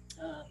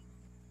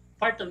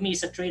 part of me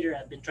is a trader.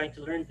 I've been trying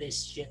to learn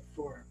this shit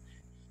for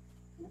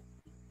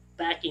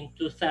back in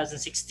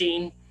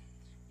 2016,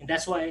 and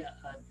that's why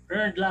I've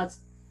earned lots.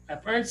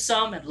 I've earned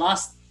some and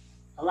lost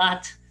a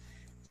lot.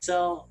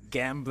 So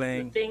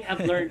Gambling. the thing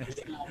I've learned is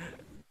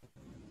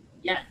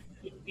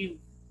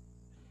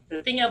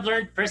the thing I've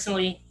learned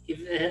personally,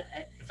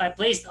 if I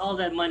placed all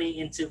that money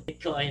into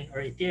Bitcoin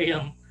or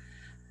Ethereum,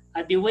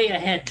 I'd be way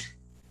ahead.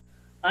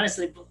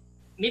 honestly,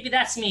 maybe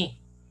that's me.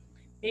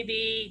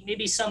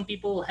 Maybe some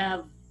people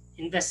have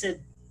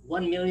invested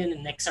 1 million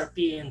in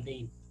XRP and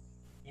they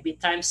maybe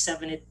times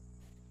seven it.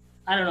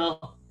 I don't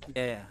know.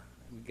 Yeah.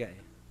 Okay.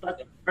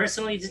 But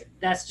personally,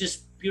 that's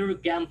just pure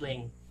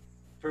gambling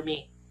for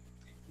me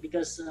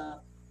because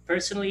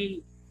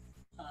personally,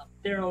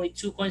 there are only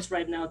two coins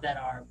right now that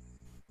are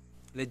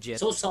Legit.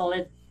 so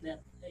solid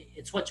that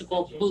it's what you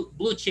call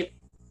blue chip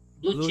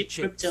Blue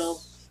crypto,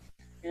 chips.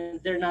 and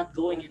they're not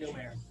going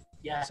anywhere.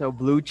 Yeah, So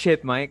blue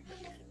chip, Mike.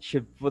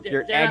 Should put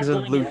your They're not eggs on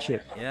going blue anywhere.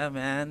 chip. Yeah,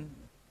 man.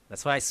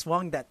 That's why I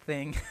swung that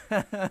thing.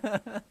 Man,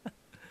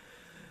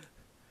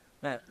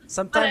 But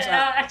sometimes,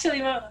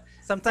 actually,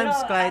 sometimes,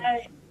 Clyde,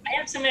 I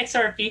have some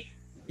XRP.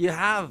 you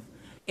have.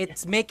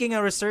 It's making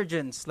a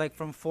resurgence, like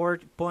from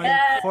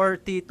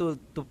 4.40 to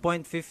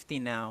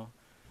 0.50 now.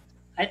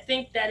 I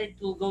think that it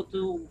will go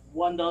to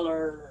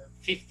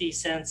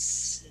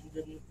 $1.50 in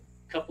the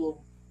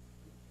couple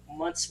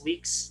months,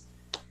 weeks,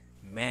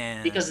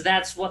 Man. because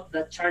that's what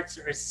the charts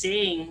are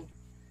saying.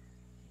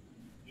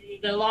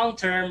 In the long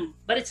term,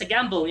 but it's a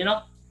gamble,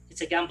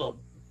 It's a gamble.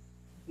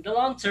 In the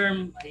long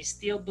term, I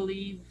still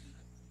believe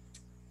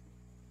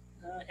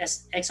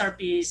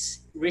XRP is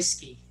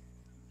risky.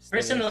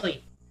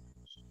 Personally,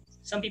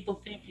 some people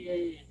think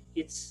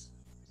it's.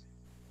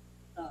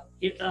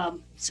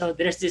 So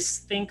there's this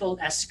thing called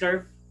S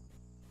curve.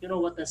 You know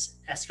what this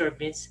S curve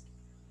means?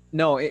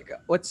 No,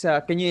 what's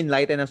can you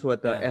enlighten us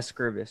what the Yeah. S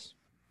curve is?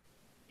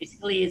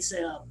 Basically, it's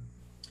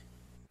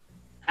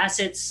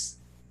assets.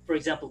 For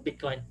example,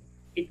 Bitcoin.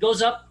 It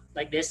goes up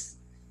like this,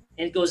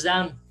 and it goes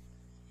down,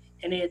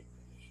 and it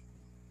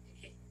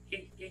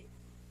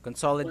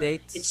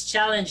Consolidates. it's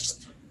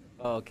challenged.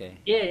 Oh, okay.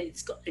 Yeah,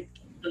 it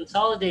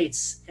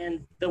consolidates,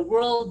 and the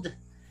world,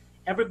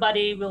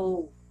 everybody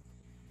will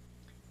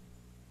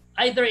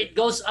either it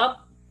goes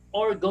up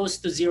or goes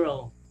to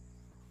zero.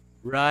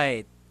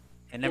 Right.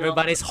 And You know,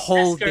 everybody's S-curve,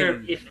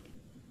 holding.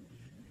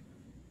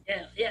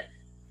 yeah.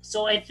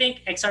 So I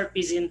think XRP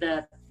is in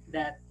that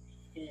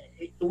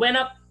it went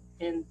up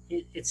and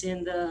it's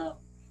in the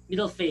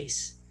middle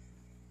phase,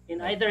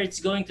 and either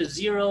it's going to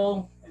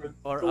zero or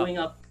Or going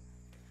up.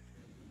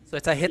 So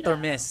it's a hit or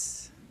Yeah.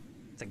 miss.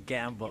 It's a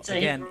gamble. It's a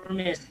Again, hit or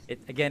miss.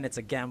 it's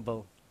a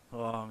gamble.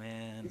 Oh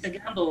man. It's a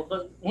gamble,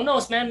 but who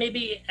knows, man?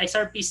 Maybe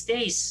XRP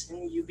stays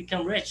and you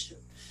become rich.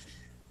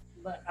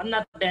 But I'm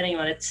not betting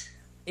on it.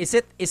 Is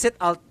it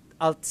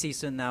alt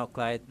season now,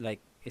 Clyde?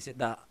 Like, is it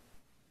the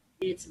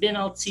It's been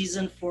out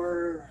season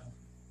for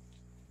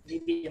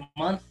maybe a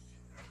month.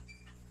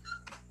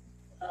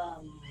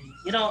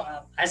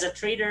 As a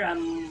trader,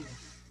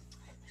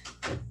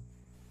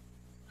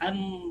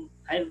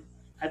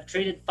 I've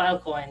traded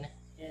Filecoin.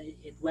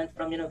 It went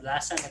from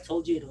last time I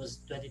told you it was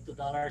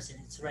 $22,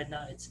 and it's right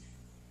now it's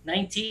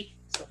 90,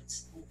 so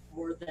it's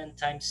more than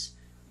times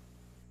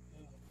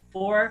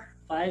 4,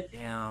 5.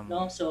 damn?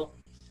 No, so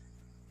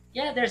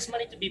yeah, there's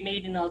money to be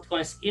made in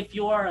altcoins if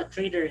you are a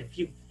trader.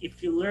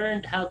 If you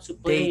learned how to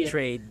play Day it.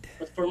 trade.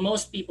 But for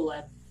most people,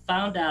 I've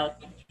found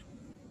out,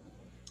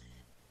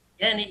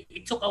 and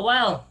it took a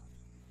while.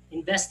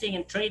 Investing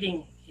and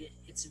trading,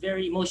 it's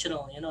very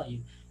emotional.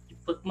 You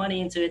put money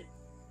into it.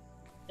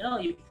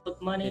 You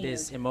put money. It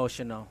is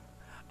emotional.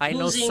 I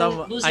know Losing-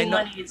 some. losing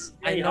money is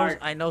very hard.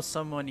 I know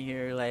someone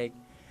here. Like,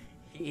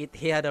 he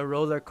had a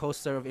roller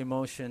coaster of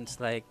emotions.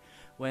 Like,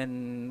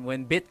 when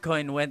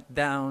Bitcoin went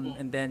down,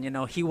 and then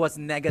he was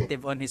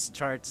negative on his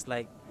charts.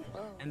 Like,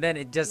 and then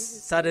it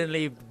just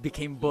suddenly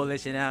became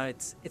bullish, and now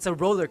it's a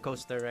roller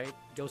coaster, right?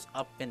 It goes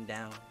up and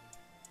down.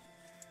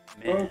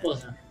 Man.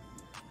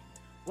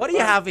 What are you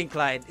having,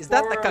 Clyde? Is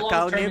that the For cacao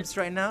long-term- nibs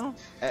right now?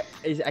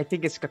 I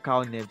think it's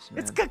cacao nibs, man.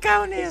 It's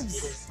cacao It nibs.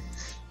 is.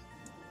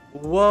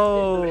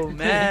 Whoa, It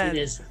man.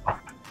 is.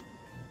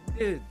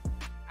 Dude,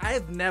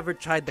 I've never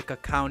tried the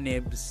cacao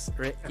nibs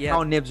Cacao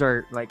yet. nibs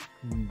are like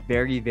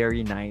very,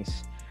 very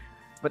nice.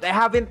 But I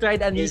haven't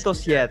tried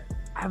Anitos yet.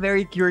 I'm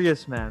very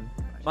curious, man.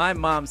 My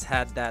mom's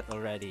had that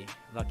already.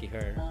 Lucky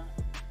her.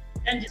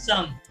 Send you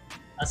some.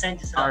 I'll send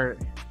you some. Are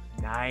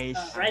nice.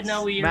 Right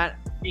now we're Man,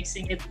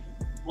 mixing it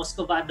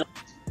Moscovado.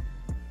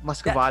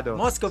 Muscovado.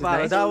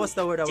 Moscovado. Nice. That was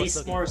the word I was Tastes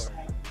looking more. for.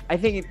 I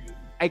think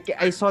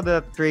I saw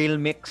the trail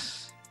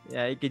mix.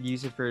 Yeah, you could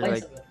use it for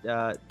Nice like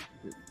of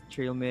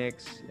trail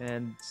mix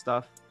and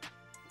stuff.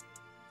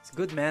 It's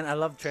good, man. I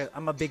love trail.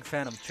 I'm a big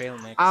fan of trail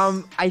mix.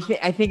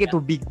 I think it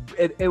will be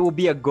it will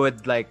be a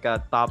good like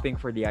topping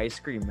for the ice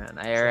cream, man.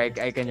 I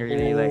can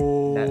really like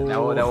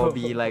that would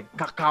be like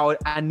cacao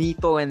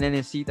anito and then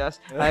esitas.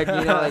 Like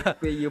like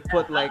you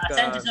put like I'll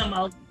send you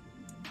some.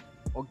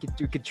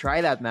 you could try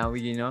that now,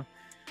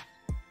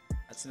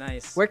 That's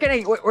nice. Where can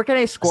I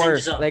score? I'll send you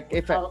some. Like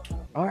if I, I'll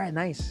all right,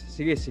 nice.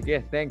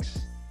 Sige, thanks.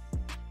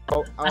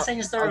 I'll send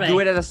you I'll story. do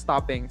it as a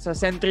topping. Sa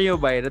Centrio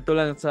ba? Dito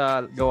lang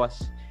sa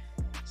gawas.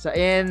 Sa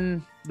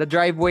in the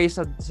driveway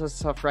sa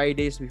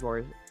Fridays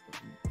before.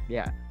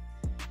 Yeah.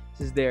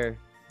 This is there.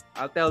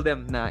 I'll tell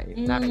them na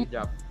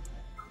i-drop.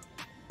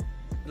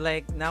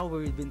 Like, now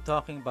we've been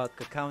talking about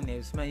cacao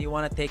nibs, man. You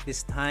want to take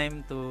this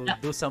time to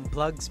do some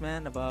plugs,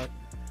 man, about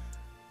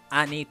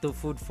Anito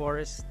Food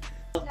Forest.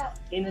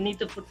 In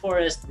Anito Food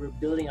Forest, we're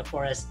building a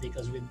forest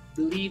because we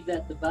believe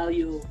that the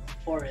value of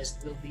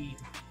forest will be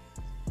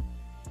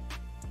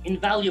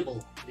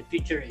invaluable in the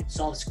future. It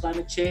solves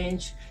climate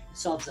change, it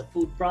solves the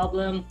food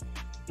problem,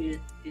 it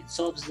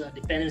solves the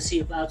dependency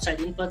of outside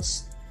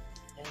inputs.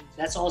 And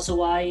that's also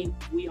why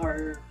we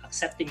are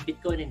accepting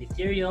Bitcoin and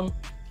Ethereum.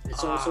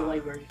 That's also why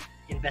we're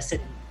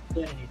invested in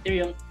Bitcoin and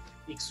Ethereum,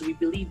 because we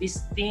believe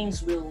these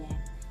things will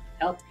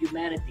help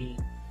humanity,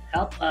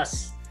 help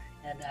us.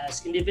 And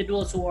as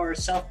individuals who are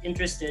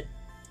self-interested,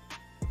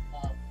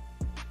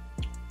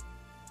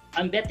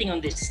 I'm betting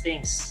on these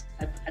things.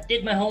 I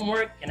did my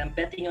homework and I'm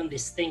betting on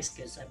these things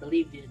because I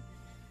believe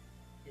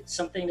it's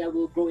something that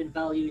will grow in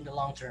value in the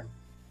long term.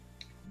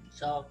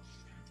 So,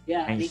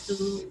 yeah, I need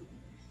to.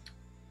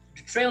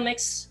 The trail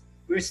mix,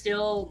 we're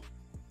still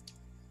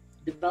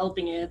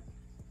developing it,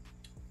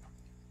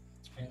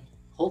 and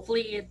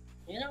hopefully,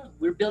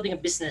 we're building a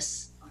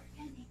business.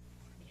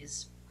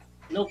 It's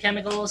no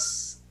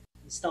chemicals.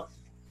 Stuff,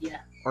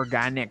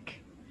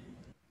 organic.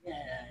 Yeah,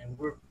 and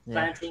we're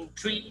planting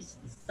trees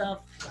and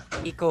stuff.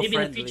 Eco-friendly.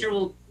 Maybe in the future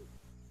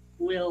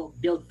we'll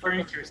build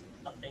furniture or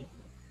something.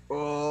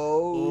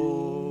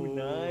 Oh,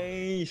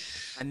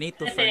 nice.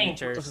 Anito Anything.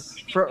 Furnitures.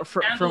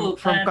 From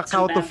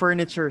cacao to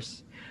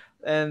furnitures,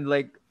 and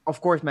like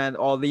of course, man,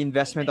 all the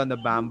investment on the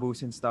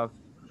bamboos and stuff.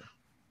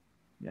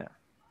 Yeah,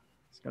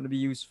 it's gonna be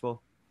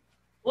useful.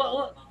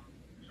 Well,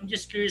 I'm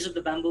just curious of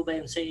the bamboo ba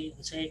yung say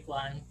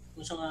kwan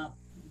kung sa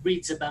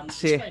breeds of bamboo.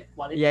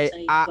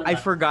 I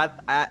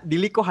forgot.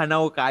 Dili ko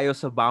hanaw kayo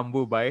sa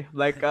bamboo bay.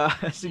 Like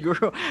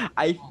siguro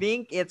I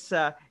think it's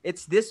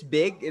this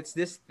big, it's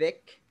this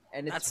thick,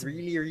 and it's That's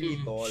really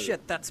tall.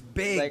 Shit, that's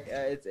big. Like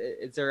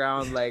it's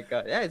around like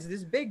it's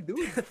this big,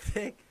 dude.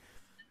 Thick.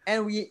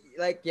 And we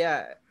like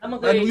I'm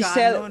and we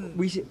sell Canon.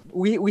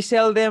 we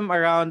sell them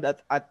around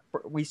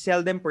we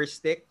sell them per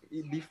stick.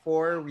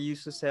 Before we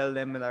used to sell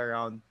them at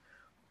around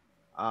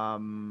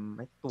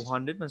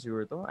 200 man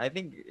siguro to. I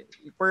think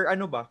per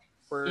ano ba?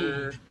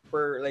 Per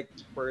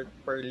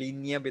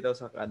linya bitaw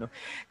sa ano.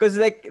 Cuz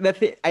like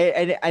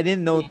I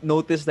didn't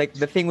notice like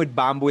the thing with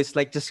bamboo is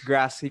like just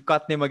grass. You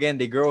cut them again,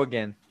 they grow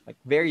again like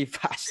very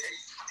fast.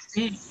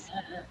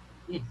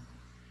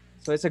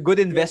 So it's a good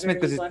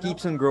investment because it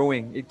keeps on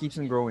growing. It keeps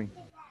on growing.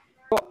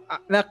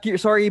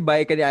 Sorry,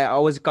 Bike. I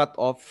was cut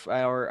off,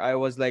 or I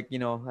was like,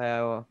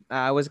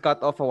 I was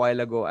cut off a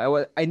while ago.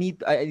 I need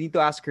to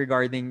ask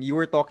regarding. You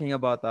were talking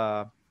about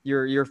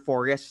your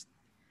forest.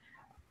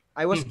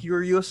 I was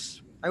curious.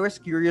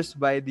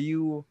 By do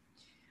you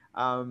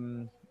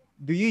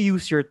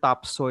use your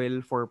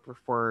topsoil for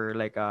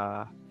like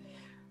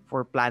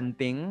for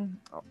planting?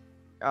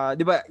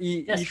 Diba,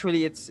 Yes.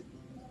 usually it's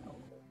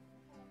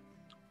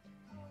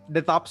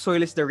the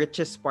topsoil is the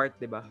richest part,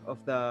 diba, of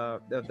the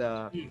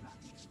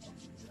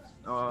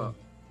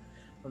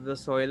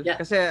soil. Yeah.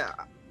 Kasi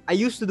I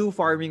used to do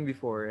farming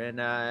before,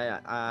 and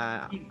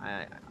I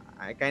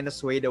kind of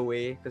swayed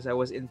away because I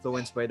was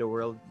influenced by the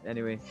world.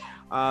 Anyway,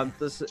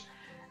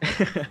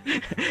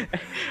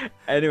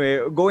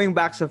 anyway, going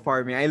back to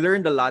farming, I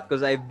learned a lot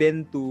because I've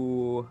been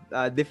to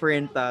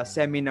different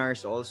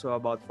seminars also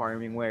about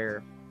farming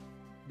where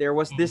there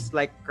was this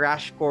like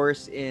crash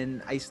course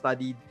I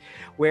studied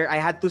where I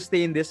had to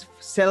stay in this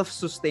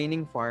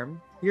self-sustaining farm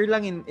here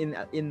lang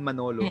in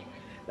Manolo.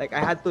 Like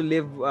I had to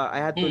live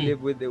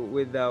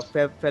with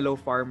fellow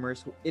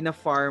farmers in a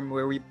farm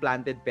where we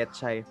planted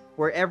pechay,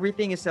 where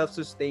everything is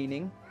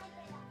self-sustaining.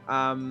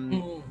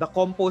 The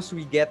compost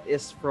we get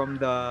is from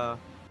the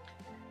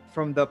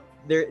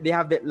they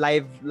have the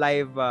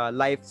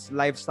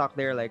livestock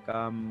there, like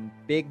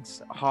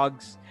pigs,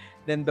 hogs.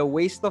 Then the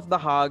waste of the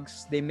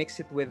hogs, they mix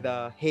it with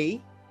the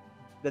hay,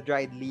 the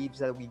dried leaves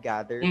that we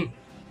gather.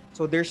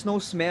 So there's no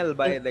smell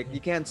like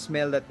you can't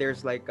smell that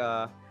there's like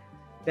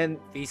then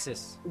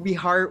Pieces. we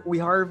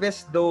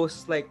harvest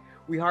those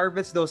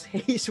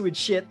hays with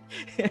shit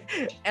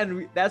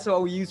and that's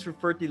what we use for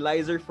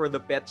fertilizer for the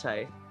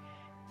pechay.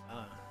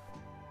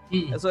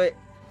 So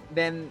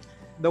then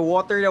the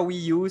water that we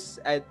use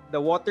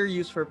the water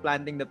used for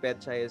planting the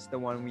pechay is the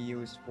one we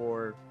use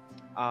for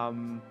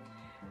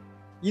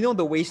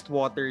the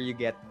wastewater you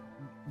get.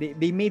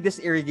 They made this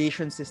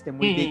irrigation system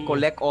where they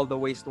collect all the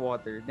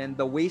wastewater. Then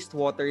the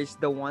wastewater is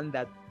the one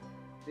that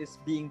is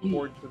being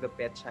poured to the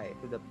pechay,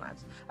 to the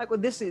plants. Like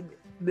this is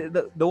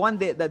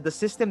the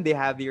system they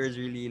have here is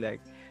really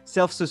like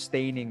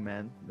self-sustaining,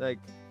 man. Like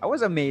I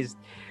was amazed,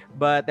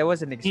 but that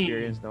was an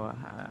experience though.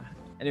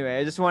 Anyway,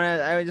 I just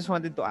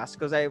wanted to ask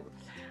because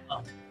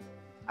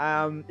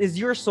is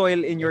your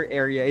soil in your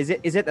area, is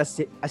it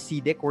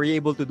acidic? Were you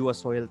able to do a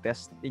soil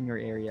test in your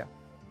area?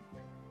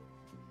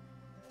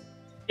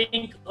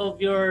 Think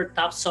of your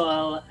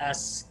topsoil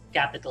as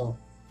capital.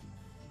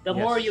 The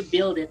Yes. more you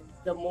build it,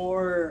 the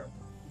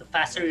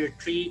faster your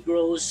tree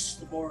grows,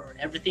 the more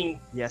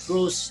everything Yes.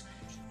 grows,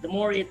 the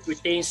more it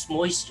retains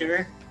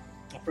moisture.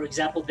 For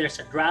example, there's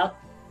a drought,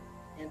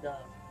 and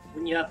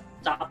when you have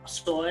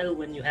topsoil,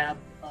 when you have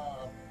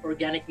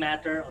organic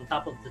matter on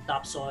top of the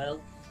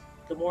topsoil,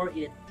 the more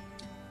it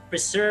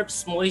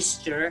preserves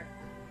moisture.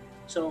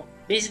 So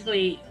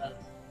basically,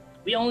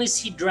 we only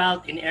see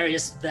drought in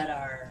areas that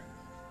are,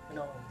 you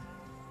know,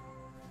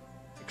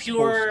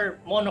 pure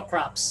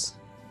monocrops.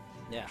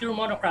 Yeah. Pure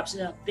monocrops.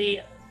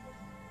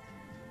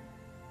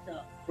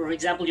 For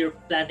example, you're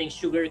planting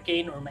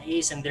sugarcane or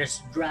maize, and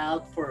there's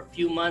drought for a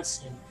few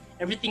months, and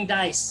everything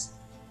dies.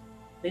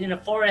 Then in a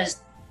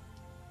forest,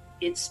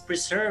 it's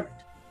preserved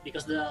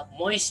because the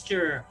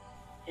moisture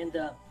and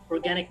the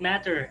organic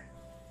matter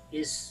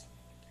has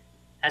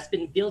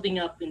been building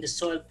up in the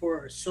soil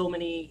for so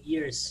many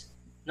years.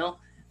 No,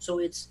 so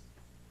it's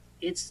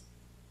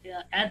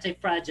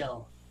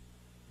anti-fragile.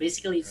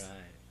 Basically,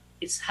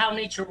 it's how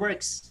nature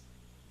works.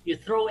 You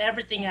throw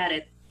everything at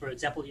it. For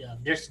example,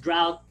 there's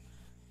drought.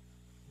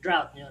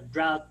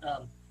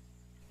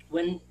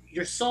 When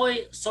your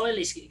soil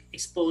is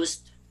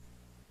exposed,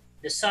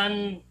 the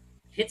sun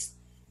hits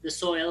the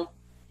soil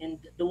and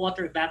the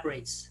water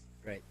evaporates.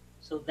 Right.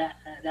 So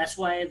that's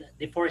why the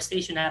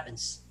deforestation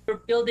happens. You're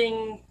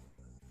building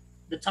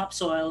the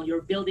topsoil.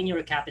 You're building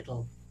your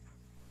capital.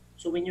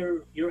 So when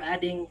you're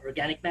adding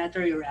organic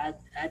matter, you're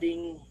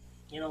adding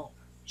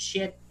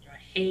shit, your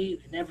hay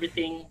and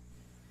everything.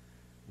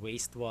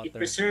 Wastewater. It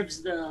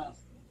preserves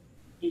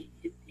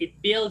it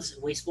builds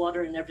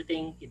wastewater and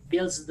everything. It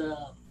builds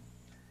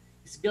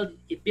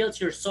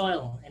your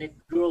soil, and it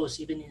grows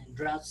even in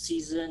drought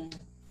season.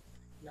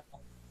 No.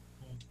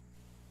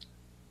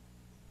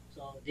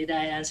 So did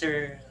I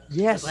answer?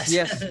 Yes, the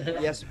question?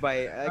 yes.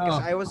 Because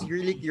I was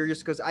really curious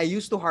because I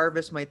used to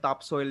harvest my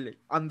topsoil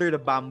under the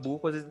bamboo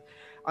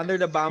under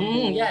the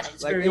bamboo. Yeah,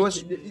 it's like very it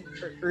was.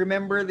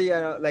 Remember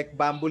the like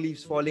bamboo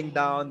leaves falling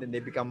down, then they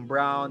become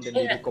brown, then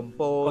they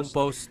decompose.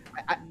 Compost.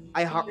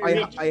 I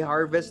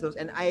harvest those,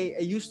 and I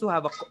used to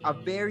have a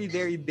very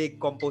very big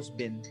compost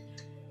bin.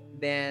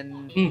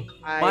 Then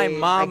My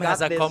mom I got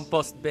has a this-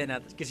 compost bin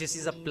because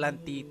she's a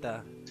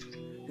plantita.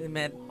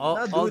 Man, all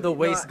dude, the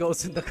waste no.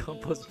 goes in the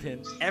compost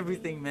bin.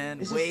 Everything, man.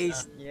 This is-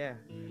 Waste. Yeah,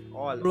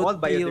 all Fruit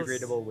peels.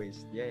 biodegradable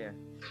waste. Yeah.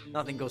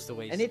 Nothing goes to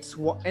waste. And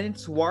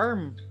it's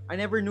warm. I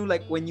never knew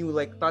like when you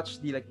like touch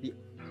the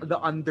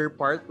under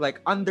part, like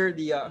under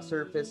the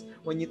surface,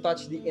 when you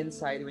touch the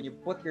inside, when you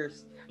put your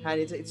hand,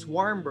 it's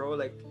warm, bro.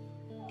 Like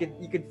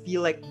you could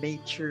feel like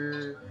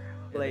nature.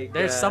 Like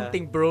There's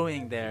something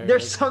brewing there.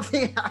 There's Like,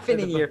 something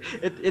happening here.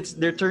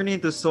 They're turning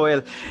into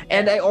soil.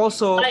 And I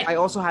also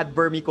had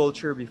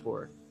vermiculture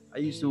before. I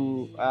used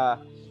to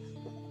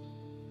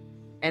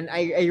and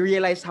I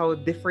realized how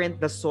different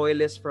the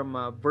soil is from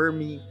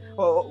vermi.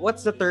 Oh,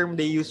 what's the term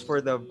they use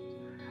for the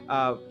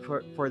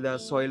the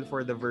soil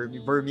for the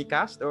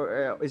vermicast,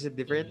 or is it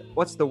different?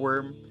 What's the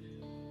worm?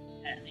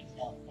 I think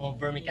so.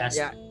 Vermicast.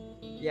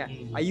 Yeah.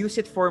 I use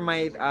it for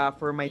my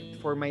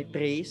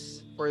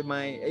trays, for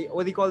my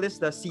what do you call this?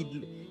 The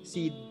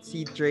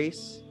seed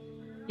trays.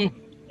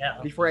 Yeah.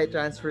 Before I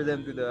transfer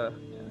them to the.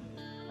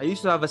 I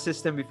used to have a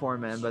system before,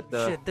 man, but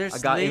shit, I there's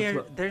got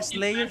there's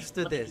layers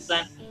to this.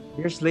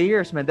 There's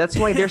layers, man. That's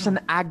why there's an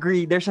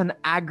agri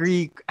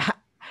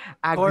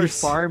Course.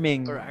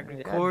 farming Or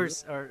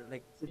agri-course or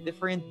like, It's a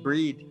different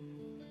breed.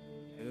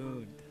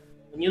 dude.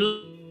 When you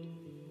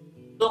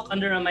look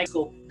under a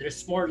microscope,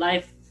 there's more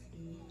life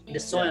in the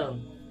soil.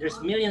 There's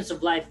millions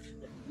of life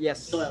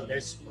Yes. in the soil.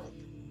 There's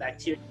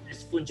bacteria,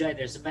 there's fungi,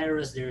 there's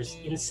virus, there's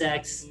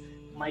insects,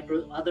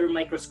 other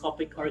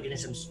microscopic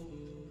organisms.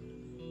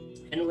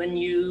 And when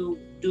you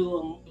do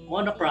a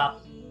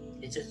monocrop,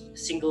 it's a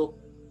single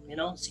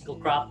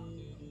crop.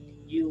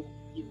 You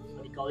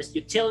what do you call this?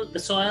 You till the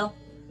soil.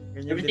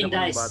 Ganyan Everything din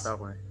ako nung dies. bata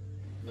ko eh.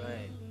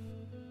 Right.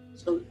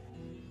 So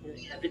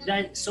if it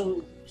dies,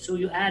 so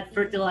you add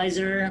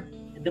fertilizer.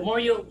 The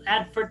more you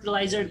add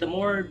fertilizer, the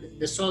more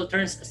the soil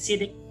turns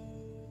acidic.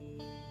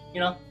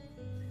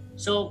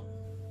 So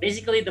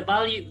basically the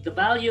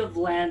value of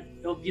land,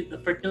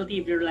 the fertility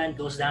of your land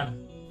goes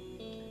down.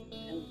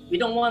 And we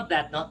don't want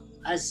that, no?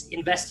 As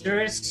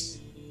investors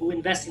who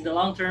invest in the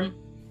long term,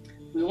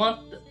 we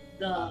want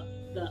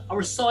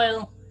our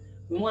soil,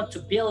 we want to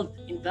build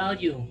in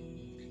value.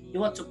 You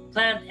want to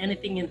plant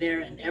anything in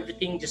there and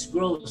everything just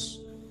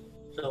grows.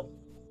 So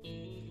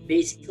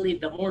basically,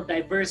 the more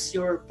diverse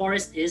your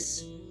forest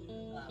is,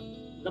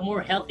 the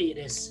more healthy it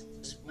is.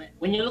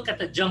 When you look at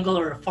the jungle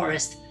or a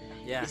forest,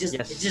 Yeah.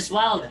 it's just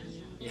wild.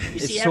 Yeah. You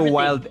It's see so everything.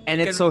 wild and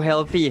it's so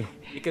healthy.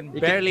 You can You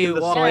can barely feel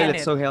the walk soil, in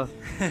it's it. so healthy.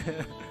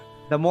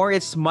 The more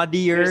it's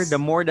muddier, the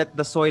more that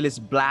the soil is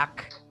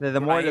black, the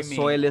more the Grimy.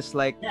 soil is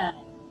like Yeah.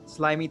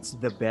 slimy, it's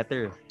the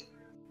better.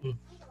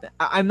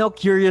 I'm now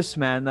curious,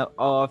 man,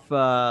 of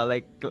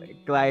like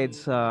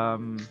Clyde's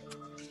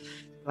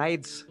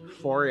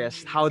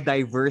forest, how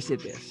diverse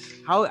it is.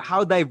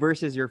 How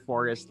diverse is your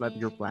forest that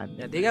you're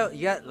planting? Yeah,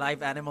 you got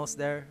live animals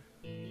there.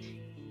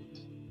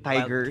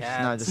 Tigers?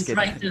 Wild No, cats. just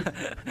Trying kidding.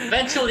 to,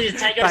 eventually, the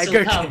tigers Tiger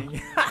will come.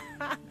 King.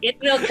 It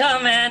will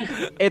come, man.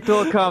 It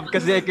will come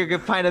because they can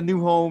find a new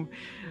home.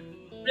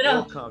 You It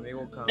know, will come. It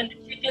will come. when the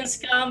chickens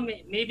come,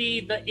 maybe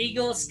the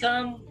eagles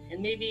come,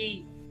 and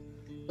maybe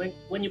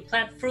when you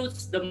plant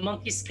fruits, the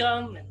monkeys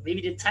come, and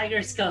maybe the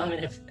tigers come.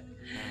 And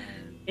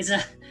it's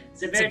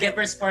It's a very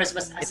diverse forest,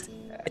 but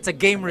It's a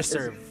game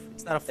reserve.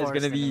 It's not a It's forest.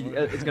 gonna be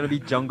anymore. it's gonna be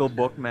Jungle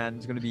Book, man.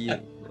 It's gonna be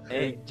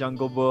Hey.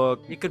 Jungle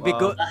Book. You could be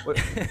good. what-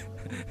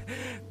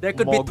 There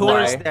could be Mogwai.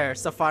 tours there,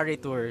 safari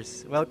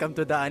tours. Welcome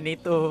to the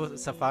Anito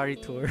Safari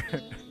Tour.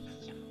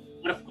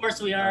 But of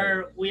course,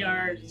 we're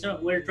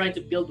trying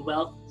to build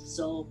wealth.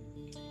 So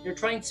you're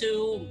trying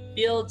to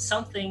build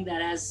something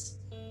that has,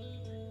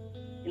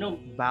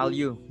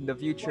 value in the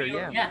future.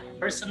 Yeah.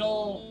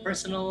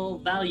 personal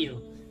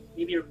value.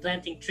 Maybe you're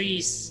planting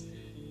trees.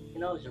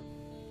 You're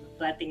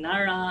planting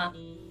nara,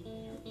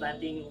 you're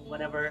planting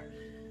whatever.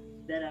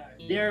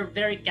 They're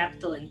very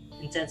capital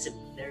intensive.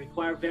 They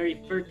require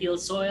very fertile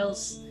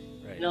soils.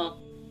 Right.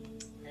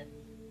 And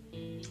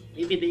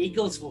maybe the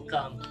eagles will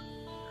come.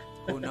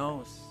 Who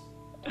knows?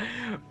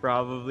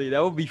 Probably that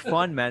would be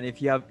fun, man.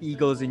 If you have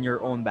eagles in your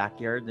own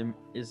backyard, then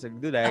it's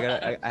like, dude,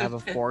 I have a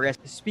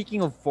forest.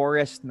 Speaking of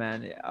forest,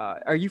 man,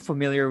 are you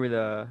familiar with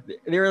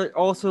there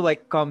also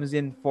like comes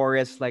in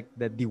forests like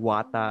the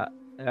Diwata,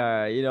 the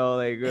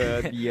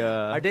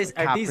Are these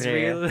Capre.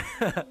 real?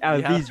 Are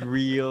Yeah. these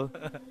real?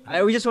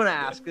 We just want to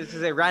ask. This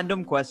is a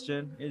random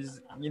question.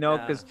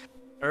 Because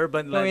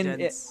Urban No,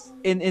 legends?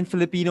 in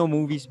Filipino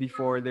movies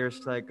before,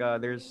 there's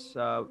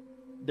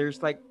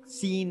like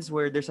scenes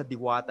where there's a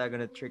Diwata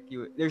gonna trick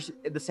you.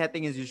 The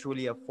setting is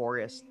usually a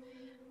forest,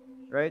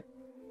 right?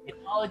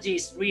 Mythology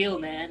is real,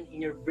 man,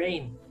 in your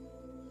brain.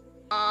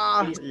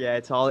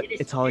 Yeah, it's all It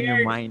is in your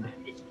shared. mind.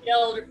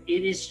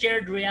 It is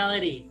shared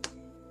reality.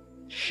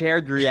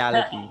 Shared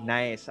reality.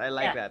 Nice. I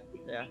like Yeah. that.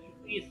 Yeah.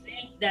 If we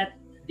think that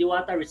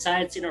Diwata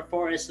resides in our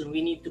forest and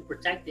we need to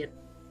protect it,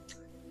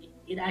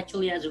 it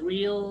actually has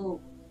real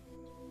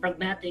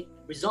pragmatic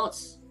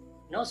results.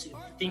 So if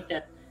you think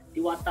that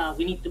Diwata,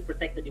 we need to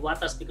protect the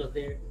Diwatas because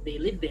they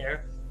live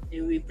there,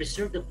 and we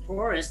preserve the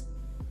forest.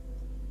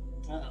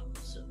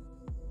 So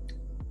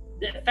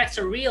the effects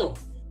are real.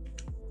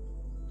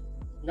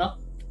 No,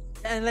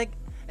 And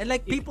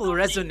like people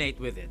resonate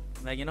with it.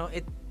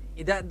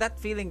 That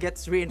feeling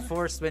gets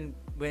reinforced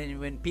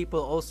when people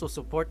also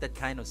support that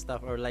kind of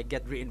stuff, or like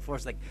get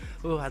reinforced, like,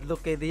 oh,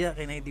 hadlok kay diya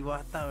kay nay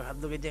Diwata, or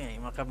hadlok kay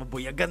diya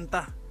makabuyagan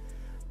ta.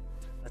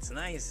 That's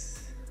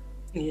nice.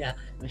 yeah,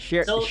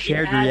 Shared So it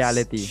shared adds-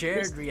 reality.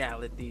 Shared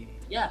reality.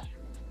 yeah.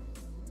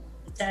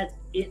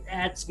 It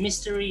adds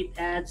mystery. It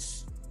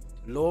adds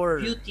Lore.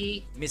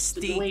 beauty to the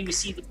Mystique. way we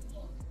see the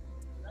world.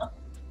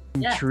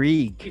 Yeah.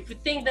 Intrigue. If you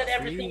think that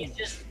everything is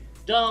just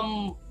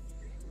dumb,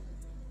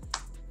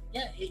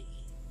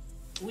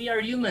 we are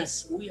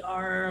humans. We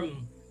are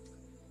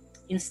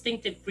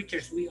instinctive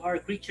creatures. We are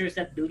creatures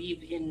that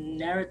believe in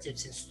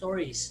narratives and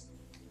stories.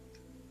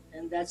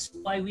 And that's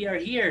why we are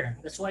here.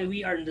 That's why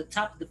we are in the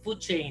top of the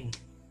food chain.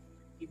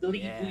 We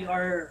believe we Yeah.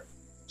 are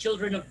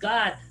children of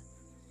God.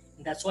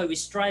 And that's why we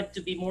strive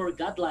to be more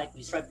godlike.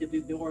 We strive to be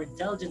more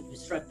intelligent. We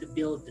strive to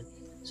build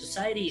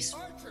societies.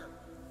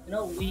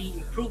 We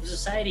improve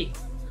society.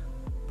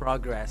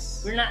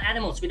 Progress. We're not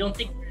animals. We don't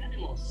think we're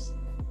animals.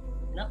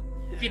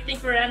 If you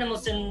think we're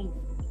animals, then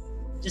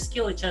just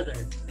kill each other.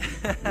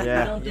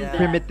 Yeah. Don't do Yeah. that.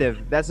 Primitive.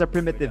 That's a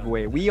primitive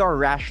way. We are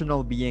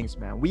rational beings,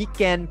 man. We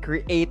can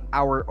create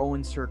our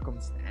own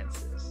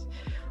circumstances.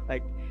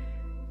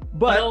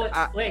 But Oh,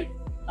 wait.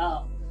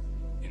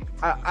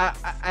 I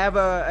have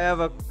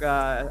a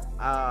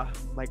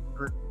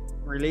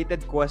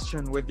related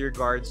question with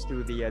regards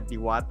to the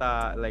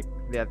Diwata, like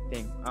that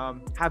thing.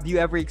 Have you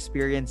ever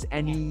experienced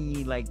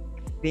any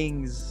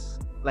things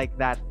like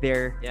that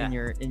there Yeah. in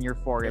your Your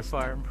forest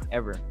farm.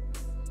 ever?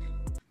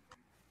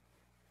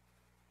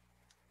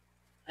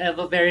 I have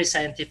a very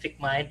scientific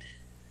mind.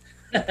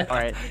 All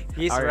right.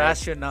 He's All right.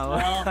 rational.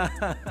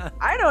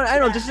 I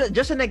don't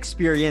just an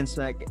experience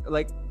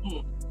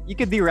you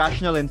could be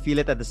rational and feel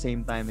it at the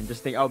same time and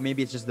just think, oh,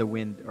 maybe it's just the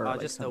wind or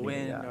Just the something like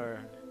wind, that. or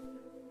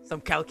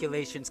some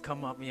calculations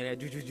come up. Yeah,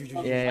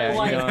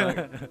 Why?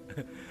 you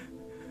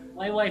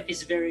My wife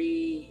is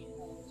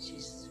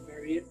she's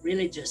very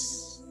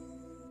religious,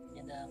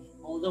 and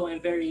although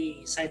I'm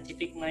very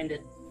scientific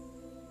minded,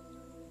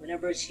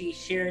 whenever she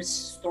shares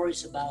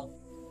stories about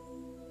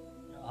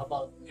how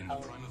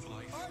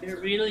their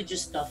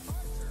religious stuff,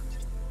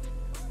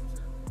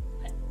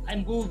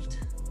 I'm moved.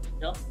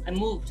 I'm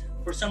moved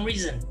for some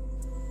reason.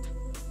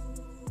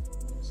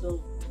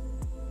 So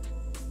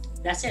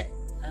that's it.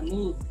 I'm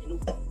moved,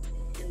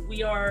 and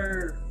we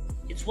are.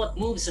 It's what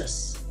moves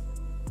us.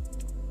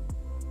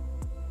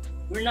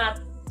 We're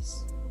not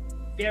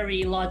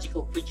very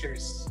logical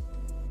creatures.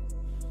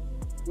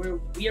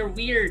 We are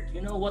weird.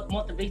 What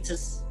motivates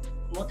us?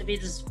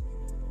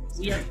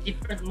 We have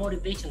different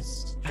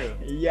motivations.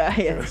 Yeah,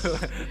 yes.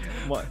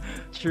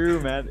 True,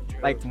 man.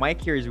 Like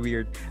Mike here is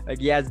weird.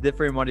 He has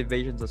different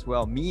motivations as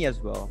well. Me as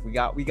well. We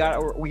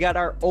got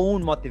our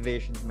own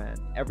motivations, man.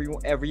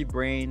 Every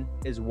brain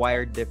is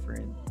wired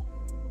different.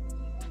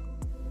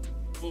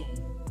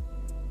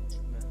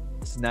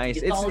 It's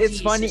nice. Mythology It's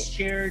is funny. a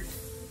shared.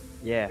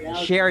 Yeah,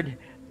 reality. shared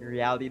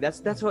reality.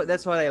 That's what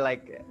I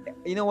like.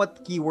 You know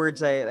what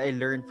keywords I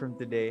learned from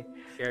today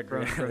Shared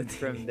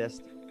from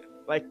this.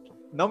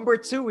 Number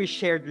 2 is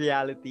shared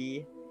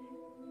reality.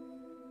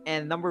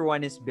 And number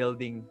one is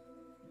building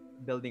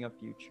a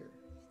future,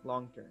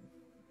 long term.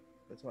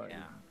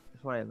 Yeah.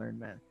 That's what I learned,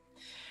 man.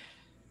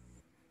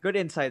 Good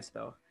insights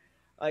though.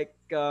 Like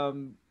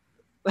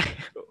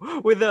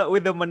with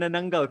the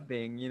manananggal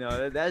thing,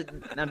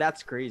 now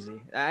that's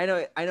crazy. I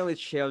know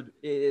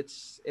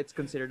it's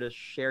considered a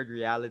shared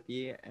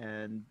reality,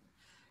 and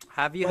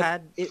Have you But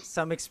had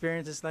some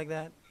experiences like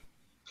that?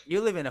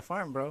 You live in a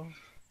farm, bro.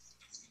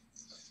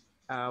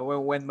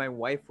 when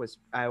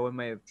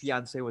my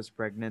fiance was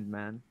pregnant,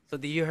 man, So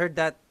do you heard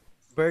that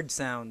bird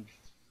sound?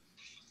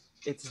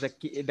 it's the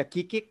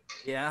kikik.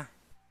 Yeah.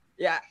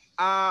 Yeah.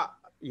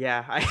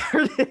 Yeah, I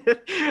heard it.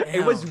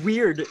 It was Damn.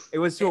 weird. It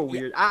was so Yeah.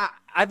 weird.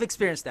 I've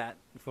experienced that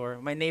before.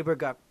 My neighbor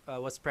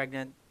was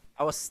pregnant.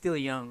 I was still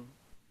young,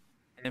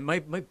 and my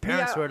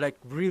parents Yeah. were like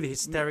really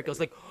hysterical. It's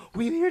like,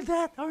 we hear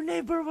that our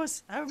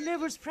neighbor's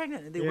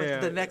pregnant, and they went to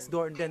the Yeah. next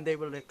door, and then they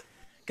were like,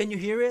 can you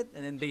hear it?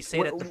 And then they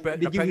say that the Did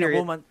you pregnant hear it?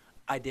 woman,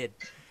 I did,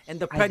 and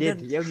the I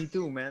did. pregnant Yeah, me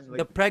too, man. Like,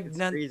 the it's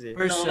pregnant crazy.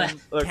 person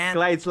Look, can't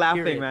Clyde's hear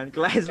laughing, it. man.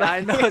 Clyde's I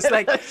laughing. know, it's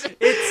like,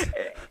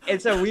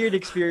 it's a weird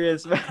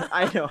experience, man.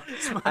 I know.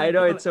 I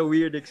know it's a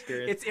weird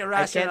experience. It's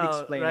irrational, I can't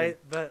explain right?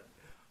 it. But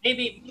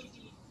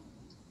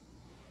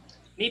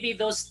Maybe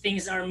those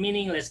things are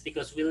meaningless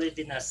because we live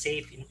in a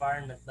safe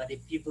environment. But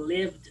if you've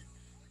lived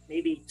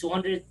maybe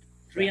 200,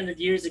 300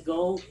 years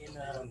ago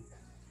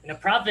in a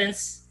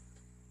province,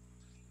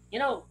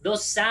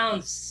 those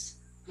sounds,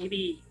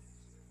 maybe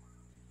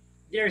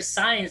there's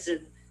signs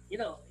and,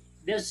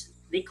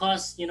 they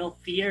cause,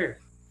 fear.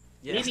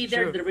 yeah, Maybe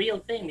they're true. the real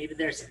thing. Maybe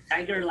there's a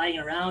tiger lying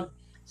around.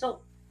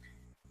 So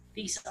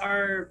these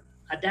are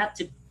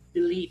adaptive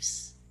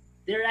beliefs.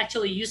 They're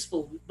actually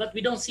useful, but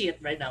we don't see it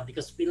right now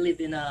because we live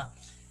in a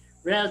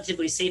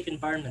relatively safe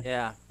environment.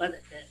 Yeah.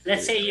 But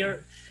let's say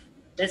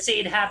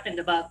it happened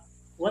about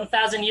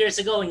 1,000 years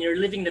ago, and you're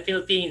living in the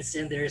Philippines,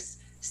 and there's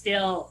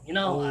still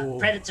Oh.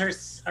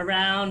 predators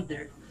around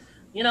there,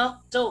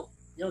 So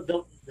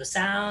the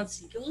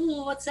sounds, you go,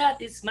 "Ooh, what's that?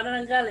 It's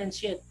manananggal and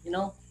shit," It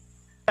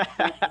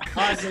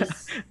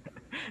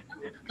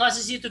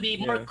causes you to be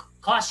more Yeah.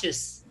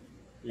 cautious.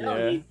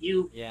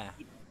 You Yeah.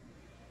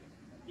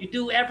 you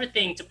do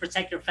everything to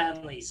protect your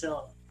family.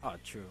 So Oh,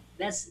 true.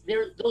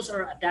 those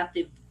are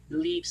adaptive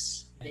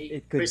beliefs. They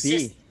It could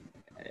persist.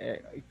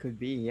 It could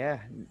be, yeah.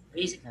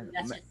 Basically,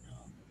 that's it.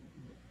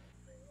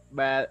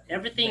 But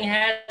Everything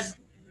has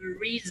a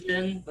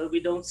reason, but we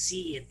don't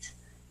see it.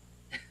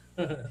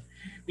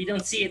 We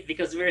don't see it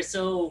because we're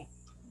so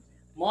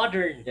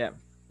modern. yeah.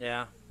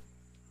 Yeah.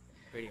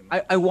 Pretty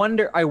much. I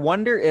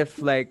wonder if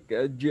like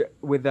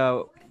with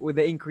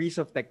the increase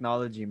of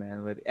technology,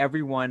 man, with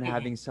everyone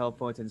having cell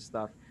phones and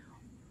stuff,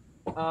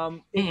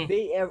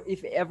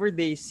 if ever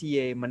they see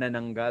a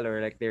manananggal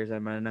or like there's a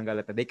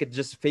manananggal, they could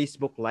just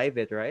Facebook Live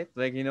it, right?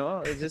 Like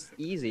it's just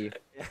easy.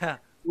 Yeah.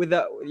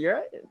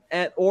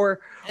 Or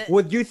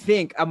would you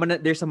think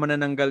there's a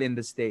manananggal in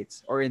the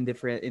States or in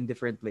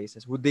different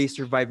places? Would they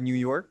survive New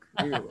York?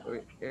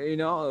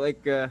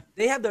 Like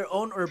They have their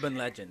own urban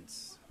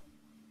legends.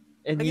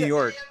 in Like, New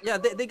York. Yeah,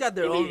 they got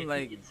their Maybe-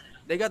 own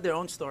they got their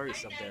own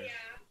stories up there.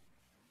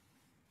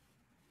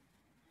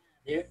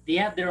 They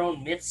have their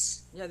own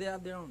myths. Yeah, they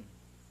have their own.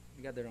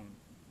 They got their own.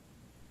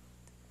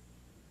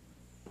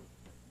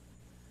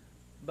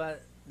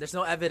 But there's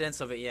no evidence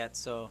of it yet,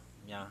 so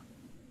yeah.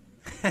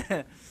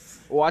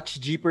 Watch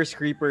Jeepers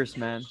Creepers,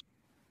 man.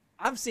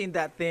 I've seen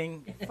that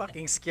thing.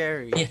 Fucking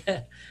scary.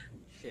 Yeah.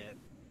 Shit.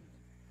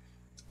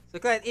 So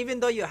Clyde, even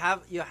though you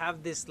have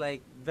this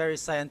like very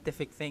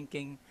scientific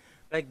thinking,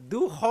 like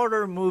do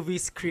horror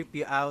movies creep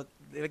you out?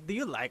 Like do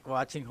you like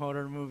watching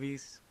horror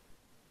movies?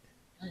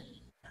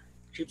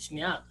 Trips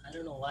me out. I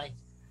don't know why.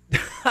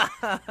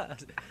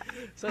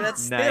 So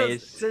that's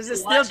Nice. still there's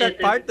still Watch that it.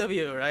 part of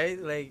you,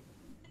 right? Like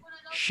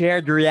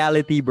Shared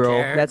reality, bro.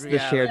 Shared That's the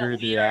shared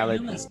reality. We are reality.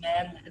 humans,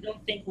 man. I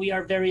don't think we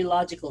are very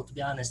logical, to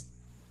be honest.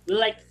 We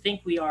like to think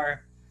we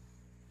are,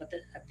 but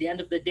at the end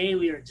of the day,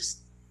 we are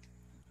just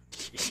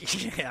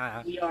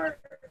yeah. we are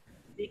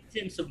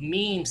victims of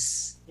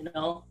memes.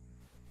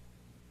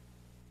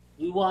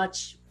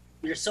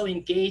 We're so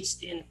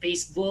engaged in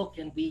Facebook,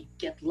 and we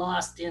get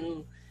lost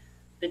in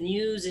the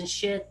news and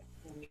shit,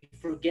 and we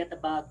forget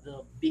about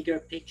the bigger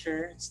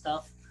picture and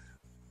stuff.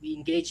 We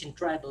engage in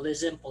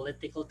tribalism,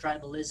 political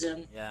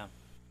tribalism, Yeah.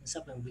 and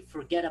stuff, and we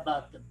forget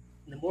about the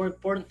more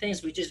important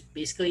things, which is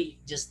basically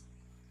just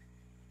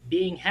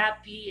being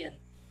happy and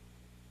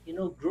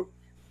group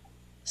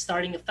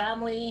starting a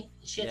family,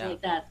 shit Yeah.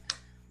 like that.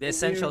 The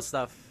essential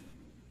stuff.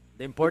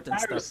 The important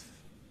Virus. stuff.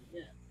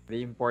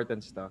 The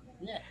important stuff.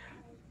 Yeah,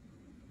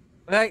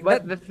 Like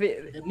But that,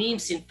 the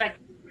memes infect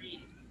the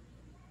brain.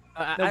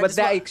 No, but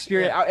that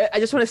experience, I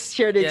just want to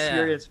share the Yeah, yeah.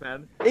 experience,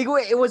 man. It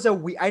was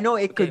I know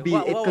it could Okay, be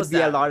what was a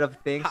that? lot of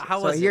things. How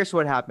So was it? here's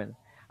what happened.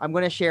 I'm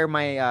gonna share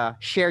my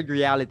shared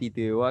reality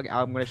to you.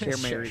 I'm gonna share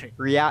my Sharing.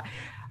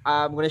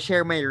 I'm gonna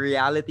share my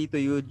reality to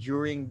you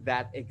during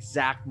that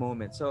exact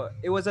moment. So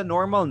it was a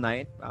normal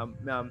night.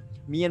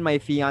 Me and my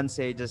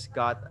fiance just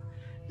got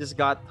just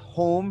got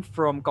home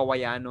from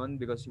Kawayanon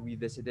because we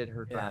visited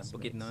her Yeah,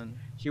 classmates. Bukidnon.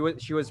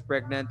 She was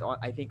pregnant on,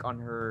 I think, on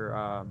her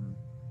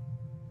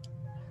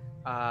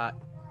uh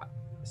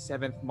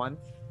 7th month.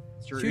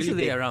 It's really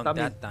usually big. around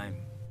Tummy- that time.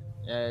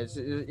 Yeah,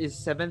 it's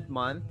 7th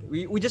month.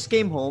 We just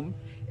came home.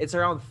 It's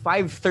around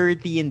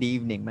 5:30 in the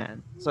evening,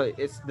 man. So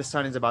it's the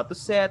sun is about to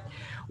set.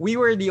 We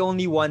were the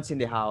only ones in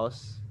the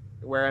house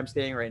where I'm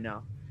staying right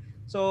now.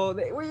 So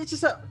it's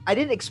just I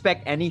didn't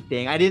expect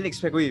anything. I didn't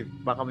expect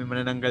baka may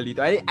manananggal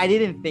dito. I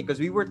didn't think because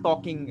we were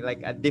talking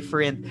like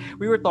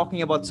we were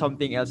talking about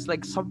something else,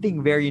 like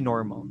something very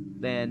normal.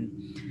 Then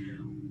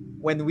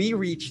when we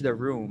reached the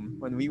room,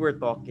 when we were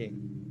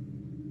talking,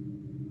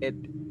 it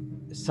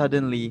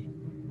suddenly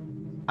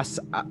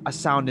a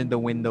sound in the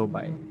window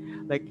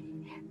like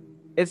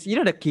it's the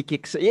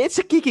kikik. It's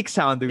a kikik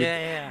sound, dude.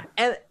 Yeah.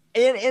 And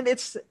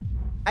it's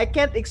I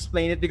can't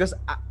explain it because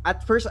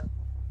at first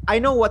I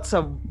know what's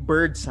a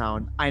bird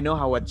sound. I know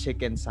how a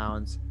chicken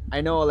sounds. I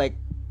know like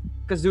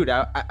because dude,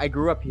 I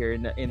grew up here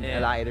in Yeah.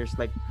 LA. There's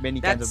like many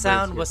That kinds of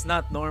sound birds was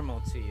not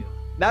normal to you.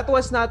 that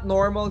was not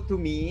normal to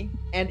me,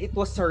 and it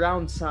was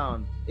surround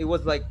sound. It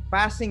was like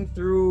passing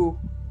through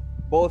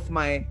both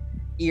my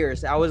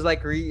ears. I was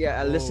like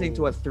listening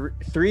to a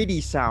 3D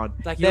sound.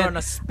 Like Then- you're on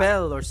a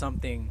spell or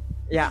something.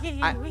 Yeah,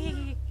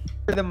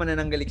 for the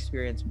manananggal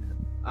experience, man.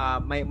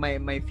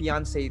 My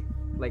fiance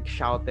like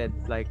shouted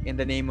like in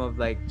the name of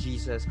like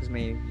Jesus because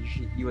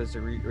he was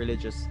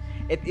religious.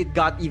 It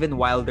got even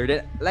wilder.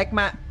 Then, like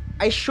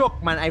I shook,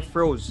 man. I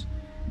froze.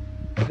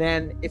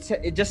 Then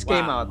it just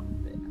came Wow. out.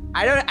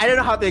 I don't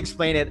know how to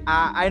explain it.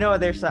 I know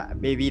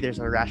maybe there's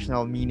a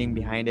rational meaning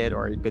behind it,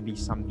 or it could be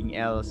something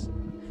else.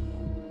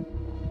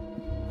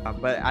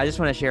 But I just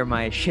want to share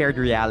my shared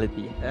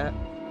reality.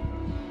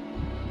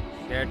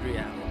 Shared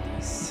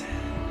realities.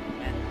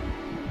 Man,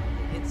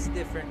 it's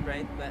different,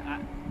 right? But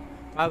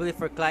probably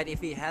for Clyde, if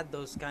he had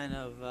those kind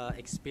of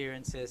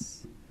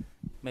experiences,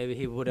 maybe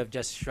he would have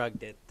just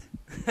shrugged it.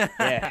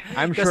 Yeah,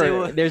 I'm 'Cause he sure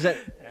would- there's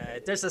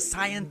a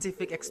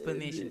scientific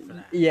explanation for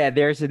that. Yeah,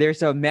 there's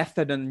a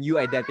method on you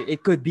identity.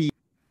 It could be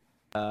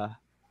a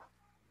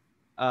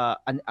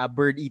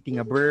bird eating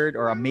a bird,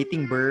 or a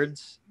mating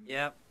birds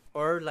Yep.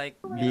 Or like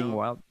being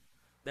wild,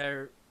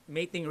 their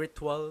mating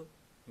ritual,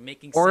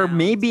 making or sounds,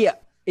 maybe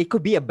it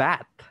could be a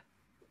bat.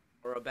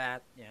 or a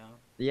bat.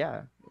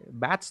 Yeah,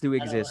 bats do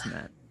exist,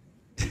 man.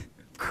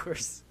 Of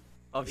course.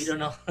 We don't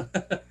know.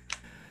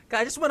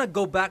 I just want to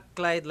go back,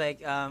 Clyde.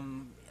 Like,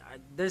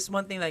 there's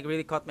one thing like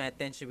really caught my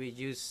attention. We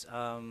use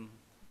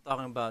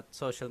talking about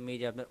social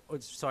media,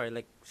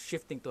 like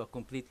shifting to a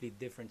completely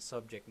different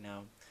subject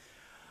now.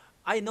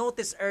 I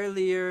noticed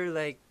earlier,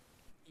 like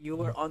you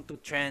were onto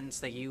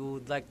trends, like you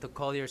would like to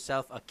call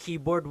yourself a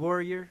keyboard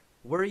warrior.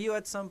 Were you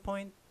at some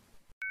point?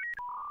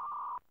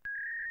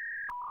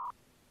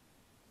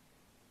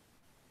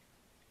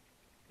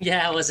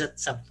 Yeah, I was at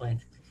some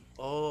point.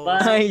 Oh,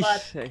 But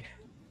Nice.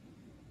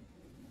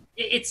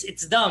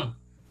 it's dumb,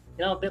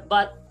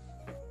 but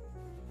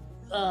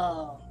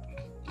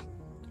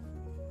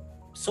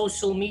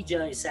social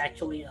media is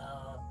actually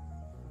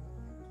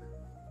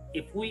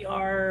if we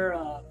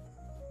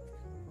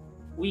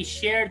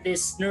share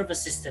this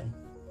nervous system,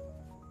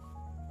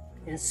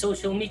 and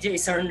social media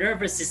is our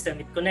nervous system.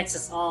 It connects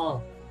us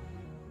all,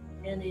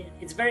 and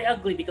it's very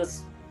ugly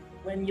because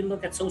when you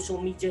look at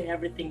social media,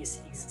 everything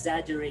is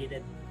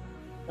exaggerated.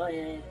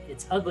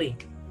 It's ugly,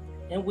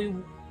 and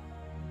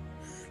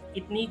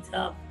it needs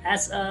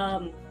as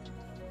a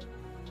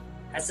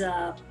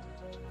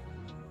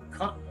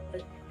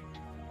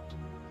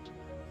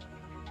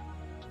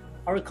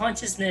our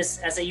consciousness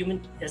as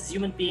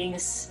human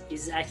beings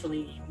is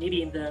actually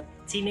maybe in the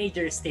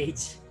teenager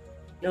stage.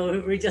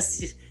 We're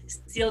just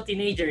still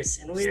teenagers,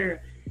 and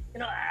we're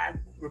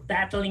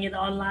battling it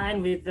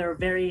online with our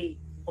very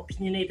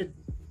opinionated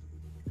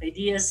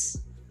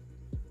ideas.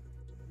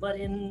 But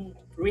in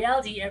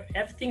reality,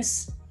 everything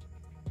is,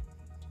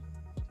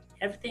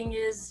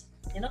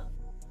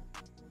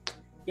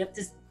 you have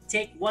to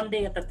take one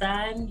day at a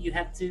time. You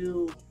have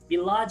to be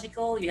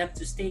logical. You have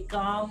to stay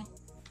calm.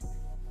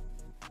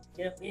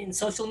 In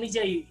social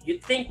media, you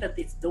think that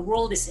the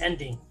world is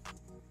ending,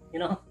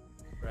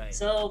 right.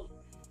 So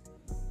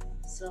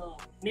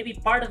maybe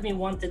part of me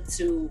wanted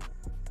to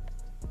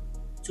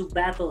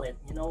battle it.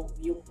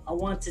 I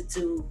wanted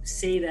to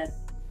say that,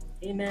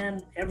 hey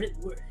man,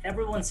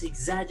 everyone's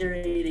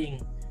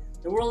exaggerating.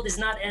 The world is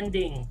not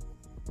ending.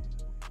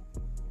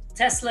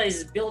 Tesla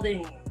is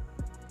building,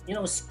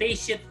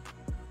 spaceship,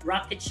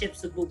 rocket ships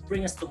that will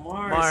bring us to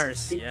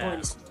Mars.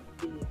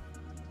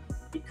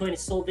 Bitcoin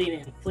is solving an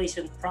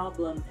inflation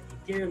problem, and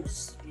Ethereum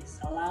is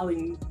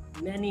allowing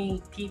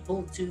many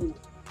people to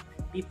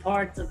be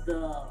part of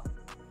the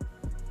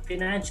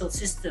financial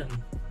system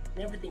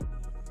and everything.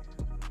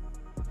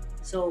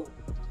 So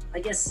I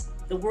guess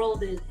the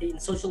world in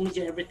social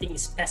media, everything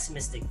is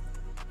pessimistic.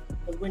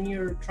 But when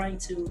you're trying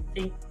to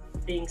think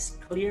things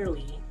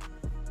clearly,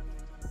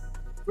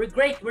 we're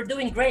great. We're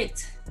doing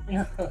great.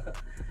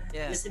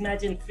 Yeah. Just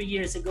imagine 3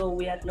 years ago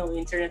we had no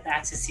internet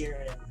access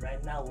here, and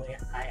right now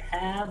I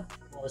have.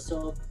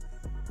 Also,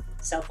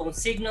 cell phone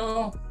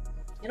signal.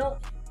 You know,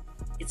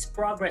 it's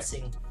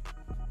progressing,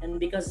 and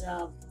because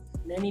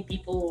many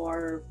people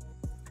are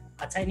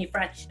a tiny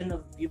fraction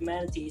of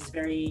humanity is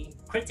very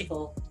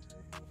critical.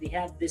 They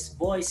have this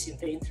voice in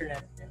the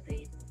internet, and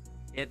It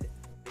they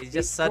they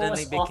just throw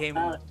suddenly us off became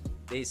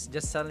balance.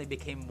 just suddenly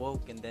became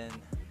woke and then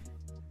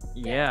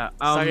Yeah.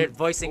 started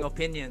voicing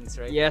opinions,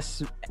 right?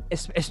 Yes,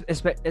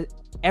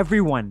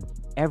 everyone,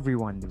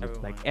 dude.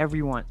 Like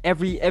everyone,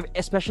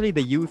 especially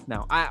the youth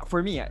now.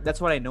 For me, that's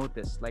what I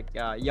noticed. Like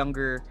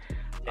younger,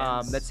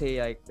 Yes. let's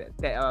say like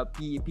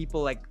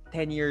people like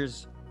 10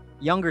 years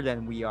younger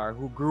than we are,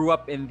 who grew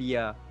up in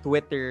the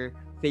Twitter,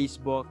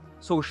 Facebook,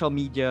 social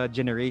media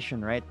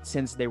generation, right?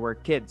 Since they were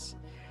kids,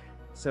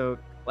 so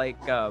like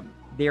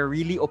they're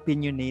really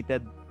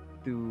opinionated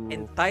to.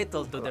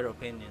 Entitled to their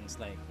opinions.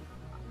 Like,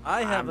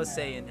 I have a Um,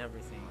 say in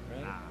everything,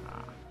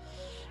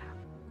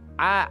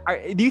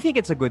 right? Do you think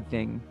it's a good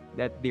thing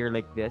that they're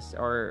like this,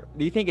 or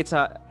do you think it's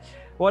a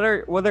what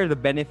are the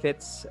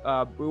benefits?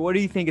 What do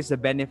you think is the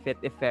benefit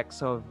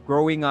effects of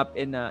growing up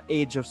in an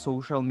age of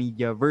social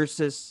media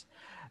versus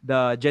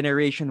the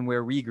generation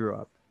where we grew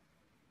up?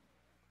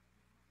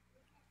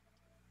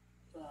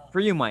 For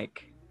you,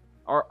 Mike,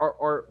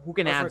 or who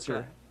can Or for answer?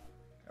 Clyde.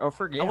 Or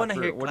for I want to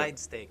for hear what-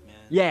 Clyde's take, man.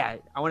 Yeah,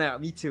 I wanna.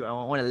 Me too. I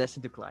wanna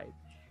listen to Clyde.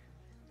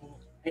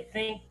 I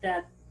think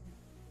that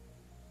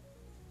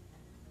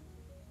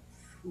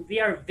we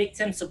are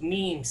victims of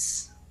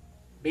memes,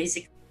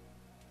 basically.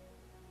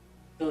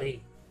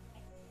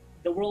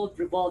 The world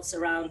revolves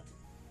around,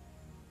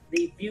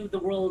 they view the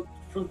world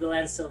through the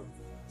lens of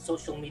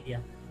social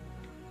media.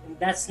 And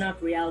that's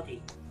not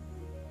reality.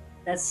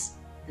 That's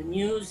the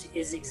news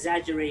is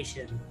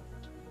exaggeration.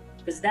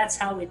 Because that's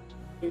how it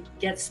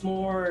gets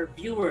more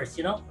viewers,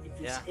 you know? If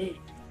you Yeah. say,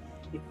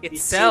 if It you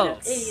say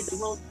that, sells. hey, the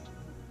world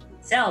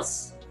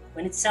sells.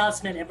 When it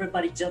sells, man,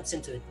 everybody jumps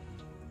into it.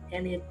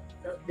 And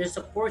there's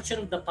a portion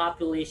of the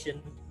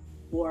population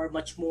who are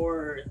much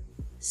more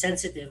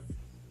sensitive.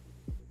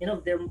 You know,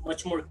 they're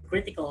much more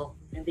critical,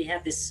 and they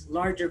have this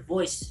larger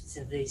voice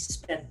since they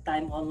spend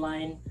time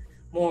online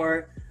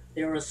more.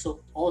 They're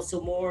also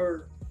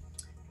more,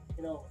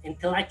 you know,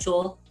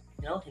 intellectual.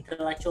 You know,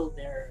 intellectual.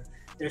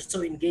 They're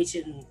so engaged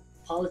in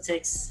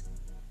politics,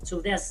 so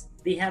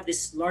they have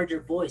this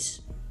larger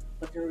voice.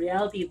 But in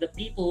reality, the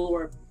people who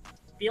are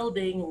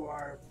building or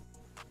are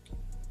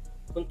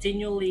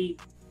continually,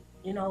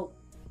 you know,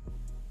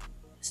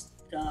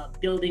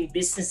 building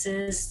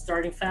businesses,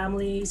 starting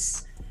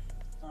families,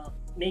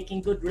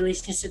 making good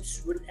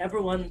relationships with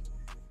everyone,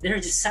 they're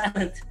just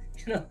silent.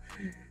 You know,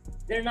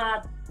 they're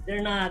not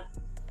they're not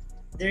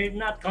they're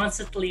not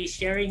constantly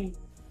sharing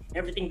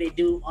everything they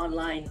do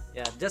online.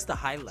 Yeah, just the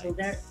highlights. So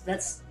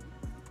that's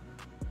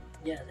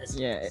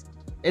Yeah,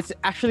 it's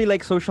actually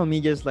like social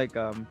media is like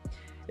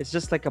it's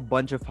just like a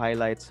bunch of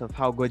highlights of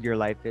how good your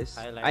life is.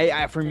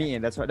 Highlights. For me,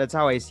 that's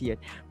how I see it.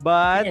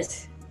 But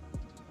yes.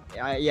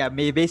 yeah,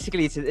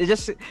 basically it's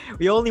just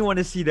we only want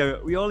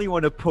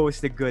to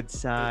post the good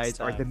sides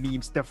or stuff. the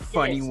memes, the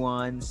funny Yes.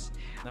 ones.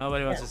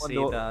 Nobody wants Yeah. to see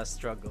Although- the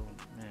struggle.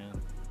 Man.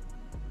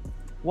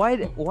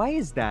 Why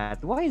is that?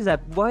 What's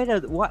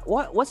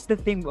the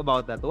thing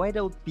about that? Why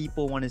don't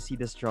people want to see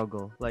the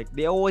struggle? Like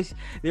they always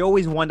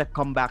want a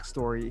comeback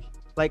story.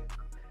 Like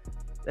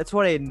that's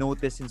what I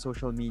noticed in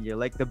social media,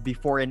 like the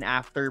before and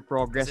after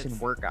progress Is in it-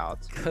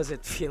 workouts. Because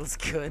it feels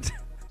good.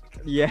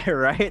 Yeah,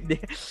 right.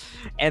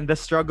 And the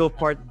struggle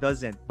part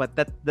doesn't. But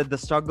the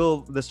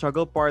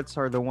struggle parts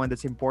are the one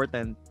that's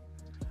important.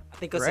 I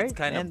think because Right? it's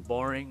kind And- of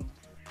boring.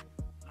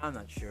 I'm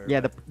not sure.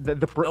 Yeah, but the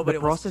Nobody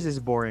wants process is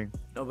boring.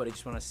 nobody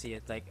just want to see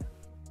it. Like,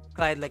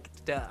 Clyde, like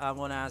I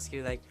want to ask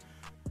you, like,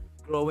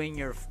 growing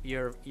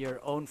your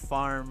own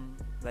farm,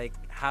 like,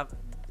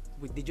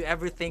 did you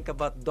ever think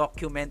about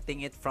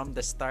documenting it from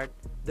the start?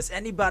 Does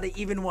anybody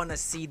even want to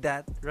see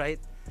that, right?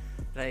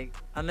 Like,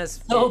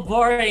 unless So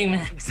boring,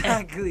 man.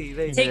 exactly,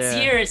 like, It takes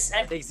Yeah. years.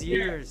 it takes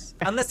years.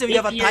 Unless if you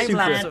have a 8 years, time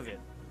lapse man. of it.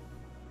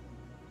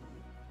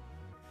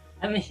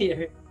 I'm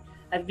here.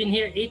 I've been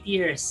here 8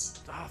 years.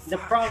 Oh, The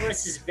fuck.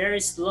 progress is very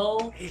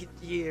slow. 8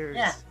 years.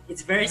 Yeah,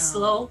 it's very Wow.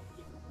 slow,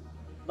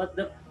 but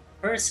the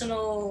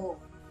personal,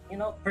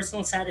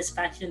 personal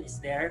satisfaction is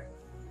there.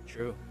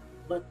 True.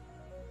 But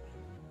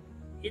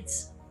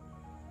it's,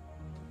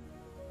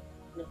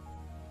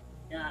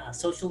 yeah,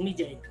 social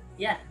media.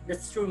 Yeah,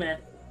 that's true, man.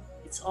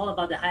 It's all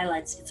about the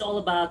highlights. It's all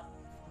about.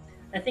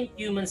 I think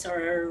humans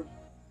are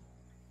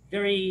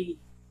very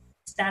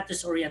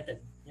status oriented.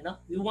 You know,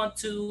 we want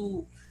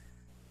to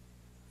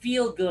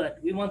feel good.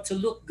 We want to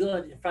look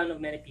good in front of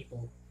many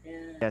people.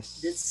 And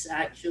Yes. it's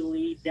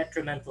actually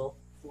detrimental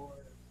for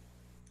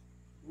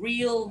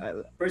real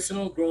Uh,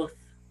 personal growth.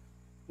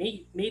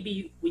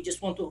 Maybe we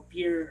just want to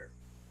appear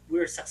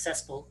we're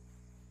successful,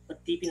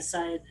 but deep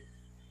inside,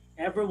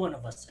 every one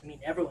of us, I mean,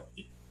 everyone,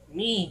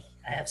 me,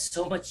 I have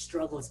so much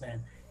struggles,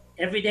 man.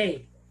 Every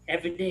day,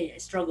 I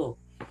struggle.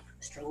 I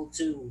struggle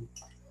to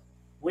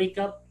wake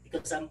up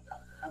because I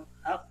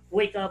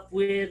wake up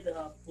with,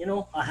 a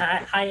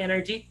high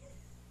energy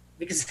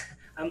because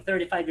I'm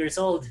 35 years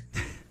old.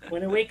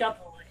 When I wake up,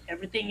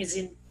 everything is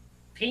in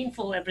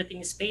painful. Everything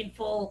is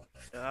painful,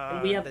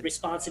 and we have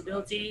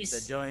responsibilities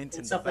the joints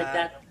and in the stuff like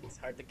back. that. It's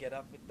hard to get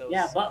up with those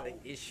Yeah, but like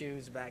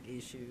issues, back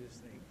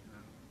issues. Like,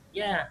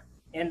 yeah,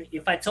 and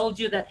if I told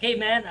you that, hey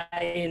man,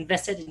 I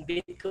invested in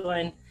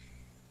Bitcoin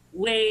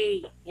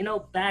way,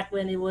 back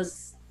when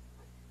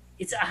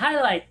it's a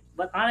highlight.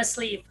 But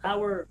honestly, if I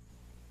were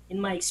in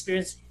my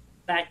experience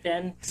back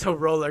then, it's a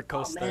roller oh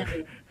coaster. man,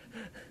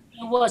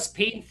 it was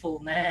painful,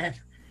 man.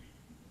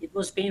 It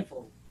was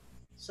painful.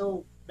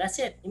 So that's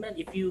it, man.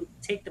 If you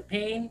take the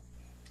pain,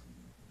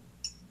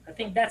 I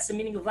think that's the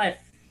meaning of life.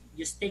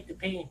 Just take the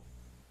pain.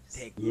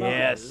 Take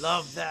Yes.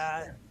 love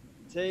that.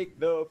 Take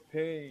the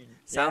pain.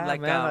 Sound Yeah,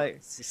 like man,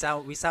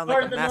 we sound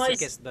Ignore like a the noise,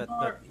 masochist, but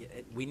ignore.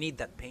 we need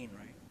that pain,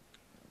 right?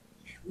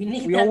 We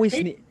need we that always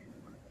pain. need.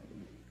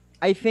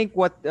 I think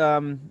what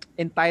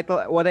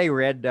what I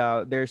read,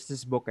 there's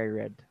this book I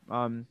read.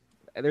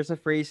 There's a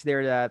phrase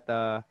there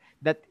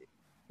that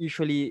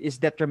usually is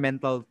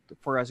detrimental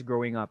for us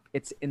growing up.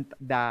 It's in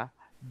the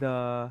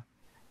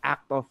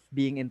act of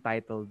being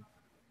entitled.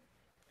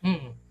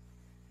 Hmm.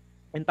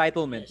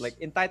 Entitlement, Yes. like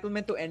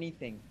entitlement to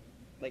anything.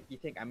 Like you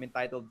think I'm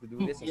entitled to do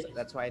this, Yes.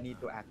 that's why I need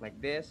to act like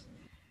this.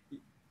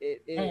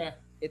 It, Yeah, it yeah.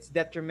 it's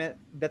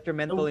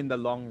detrimental in the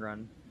long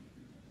run.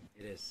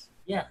 It is.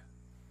 Yeah.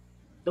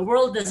 The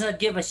world does not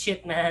give a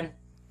shit, man.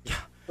 Yeah.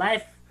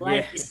 Life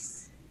Yeah.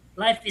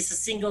 is a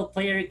single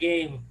player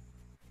game.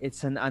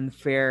 It's an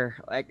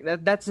unfair, like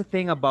that's the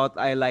thing about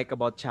I like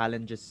about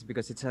challenges,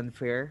 because it's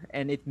unfair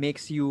and it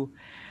gives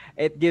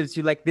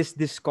you like this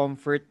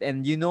discomfort,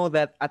 and you know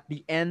that at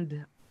the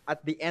end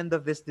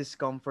of this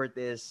discomfort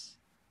is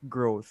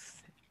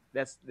growth.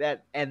 That's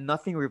that, and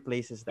nothing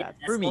replaces that.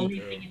 That's For the me, only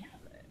thing.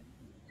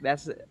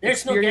 that's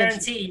There's no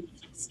experience. guarantee you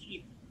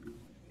succeed.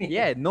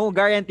 Yeah, no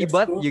guarantee, That's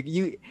but cool.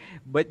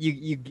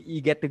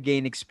 you get to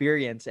gain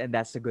experience, and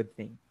that's a good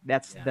thing.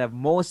 That's Yeah. the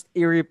most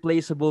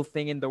irreplaceable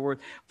thing in the world.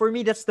 For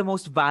me, that's the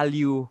most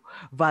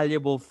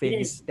valuable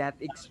thing, is. is that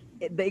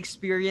the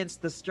experience,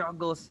 the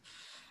struggles,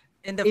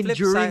 And the flip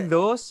enduring side,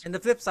 those, and the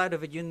flip side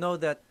of it, you know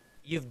that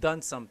you've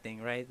done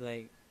something, right?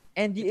 Like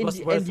and it was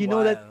and you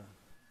know that, worthwhile.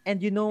 and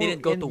you know,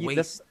 Didn't go and to you-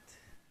 waste.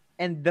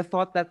 and the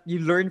thought that you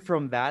learn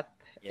from that,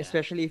 Yeah.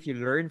 especially if you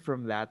learn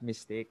from that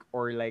mistake,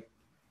 or like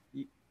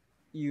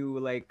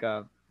you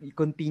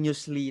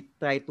continuously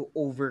try to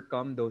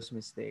overcome those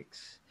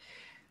mistakes.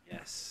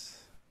 Yes.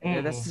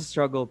 Yeah, that's Mhm. the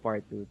struggle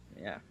part, dude.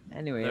 Yeah.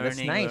 Anyway, that's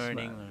nice, man.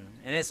 Learning.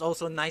 And it's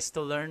also nice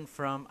to learn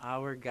from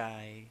our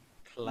guy,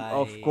 Clyde.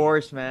 Of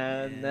course,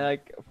 man. Yeah.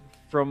 Like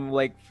from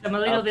like I'm a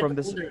little bit from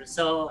the older,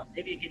 so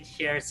maybe you can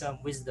share some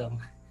wisdom.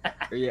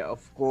 yeah,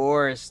 of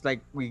course.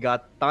 Like we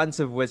got tons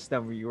of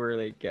wisdom. We were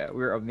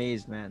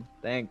amazed, man.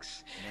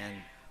 Thanks.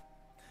 Man,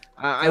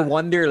 I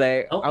wonder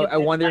like Okay, I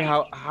wonder like-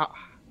 how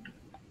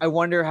I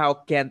wonder how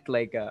Kent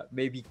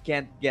maybe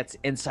Kent gets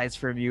insights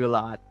from you a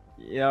lot.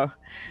 You know?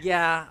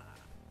 yeah,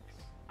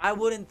 I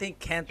wouldn't think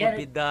Kent Get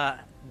would be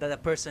the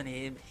person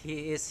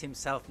he is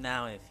himself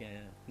now if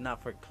not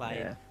for Clyde.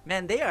 Yeah.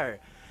 Man, they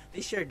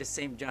share the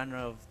same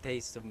genre of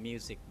taste of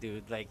music,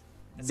 dude. Like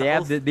that's They a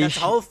have whole, they that's a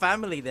sh- whole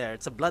family there.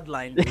 It's a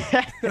bloodline.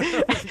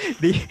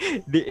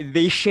 dude.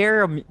 they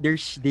share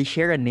they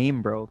share a name,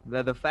 bro.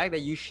 The fact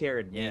that you share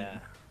a name,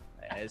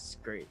 Yeah, is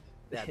great.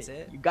 that's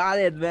it. You got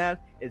it, man.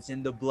 It's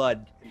in the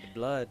blood. In the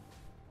blood.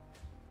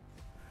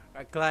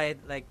 Alright, Clyde,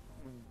 like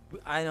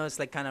I know it's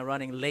like kind of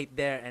running late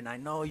there, and I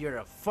know you're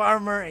a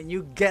farmer and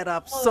you get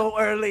up so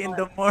early in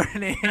the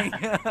morning.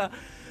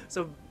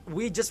 So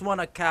we just want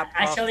to cap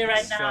Actually, off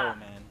right the now- show,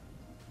 man.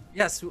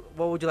 Yes,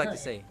 what would you like to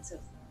say?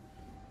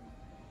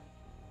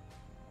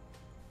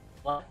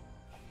 What?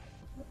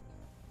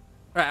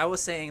 Right, I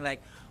was saying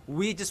like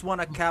we just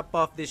want to cap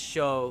off this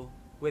show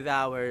with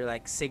our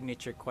like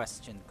signature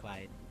question,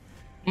 Clyde.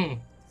 Hmm.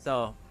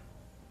 So,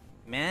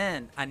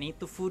 man,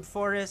 Anito Food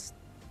Forest,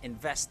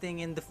 investing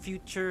in the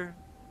future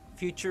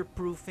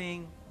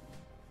proofing,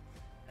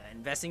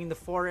 investing in the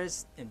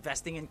forest,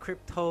 investing in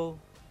crypto.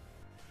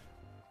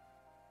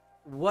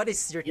 What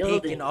is your take in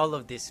Yielding. all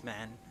of this,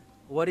 man?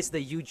 What is the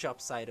huge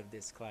upside of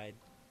this, Clyde?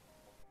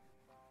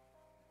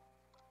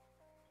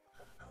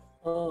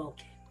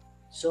 Okay.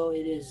 So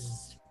it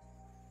is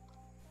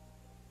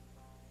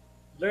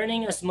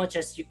learning as much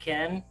as you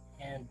can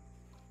and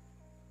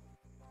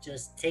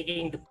just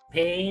taking the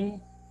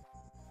pain.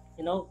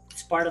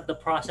 It's part of the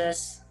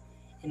process.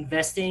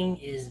 Investing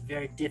is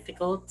very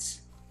difficult.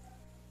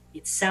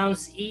 It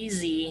sounds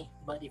easy,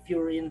 but if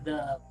you're in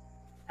the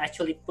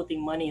actually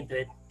putting money into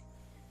it,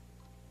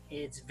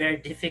 it's very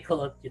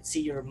difficult. You'd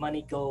see your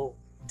money go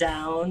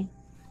down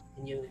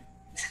and you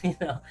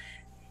know.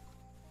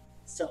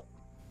 So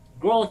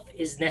growth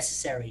is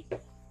necessary,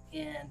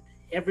 and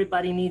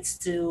everybody needs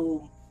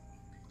to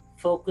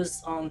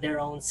focus on their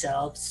own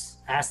selves,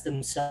 ask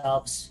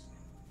themselves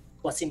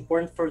what's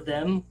important for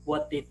them,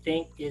 what they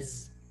think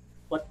is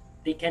what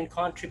they can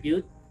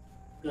contribute,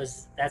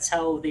 because that's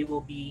how they will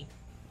be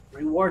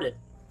rewarded.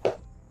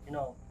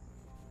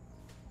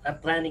 I'm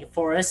planting a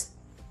forest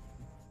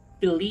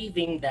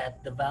believing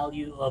that the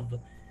value of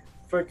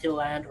fertile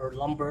land or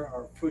lumber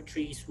or fruit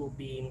trees will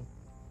be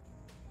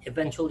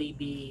eventually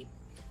be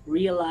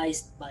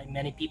realized by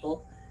many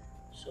people.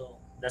 So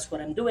that's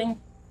what I'm doing,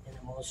 and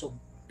I'm also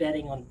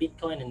betting on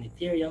Bitcoin and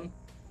Ethereum.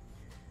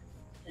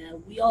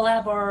 And we all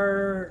have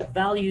our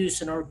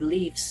values and our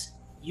beliefs.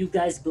 You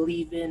guys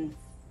believe in,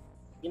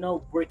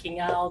 working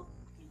out,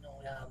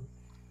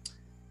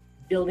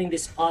 building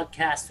this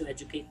podcast to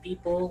educate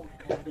people,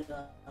 and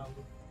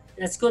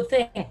that's a good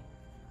thing.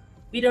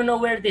 We don't know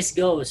where this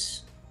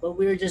goes, but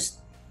we're just,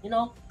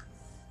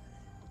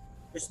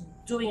 just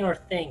doing our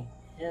thing,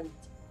 and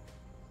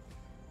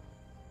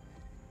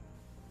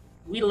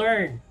we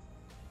learn.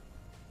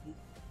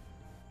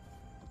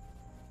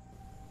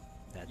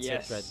 That's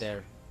it right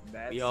there.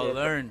 That's We all it.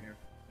 learn.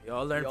 We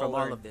all learn We all from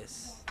all learn. of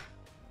this.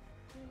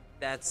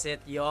 That's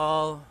it,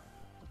 y'all.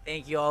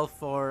 Thank you all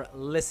for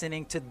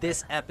listening to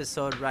this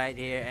episode right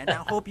here, and I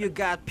hope you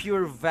got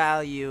pure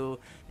value.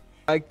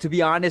 Like, to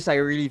be honest, I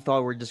really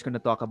thought we're just gonna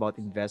talk about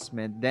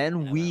investment.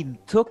 Then we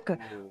took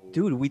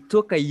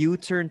a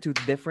U-turn to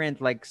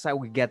different, like, so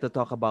we get to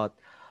talk about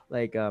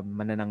like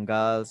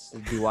mananangals,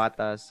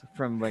 diwatas,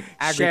 from like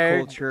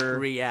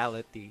agriculture,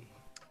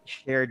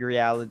 shared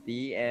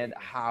reality, and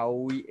how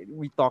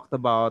we talked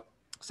about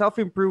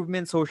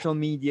self-improvement, social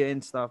media,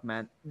 and stuff.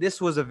 Man, this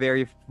was a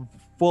very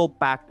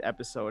full-packed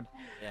episode.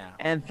 Yeah.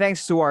 And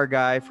thanks to our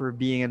guy for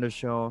being on the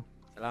show.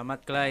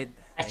 Salamat, Clyde.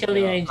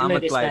 Actually, I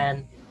enjoyed this, Clyde.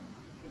 man.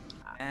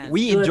 Man,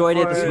 We Good enjoyed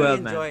it for- as we well,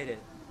 man. enjoyed it.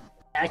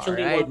 I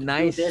actually Alright, want to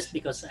nice. do this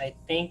because I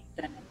think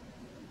that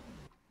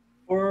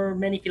for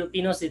many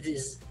Filipinos, it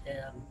is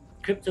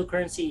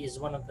cryptocurrency is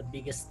one of the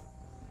biggest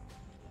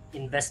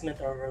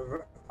investment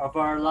of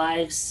our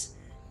lives,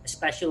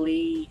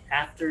 especially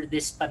after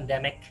this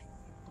pandemic.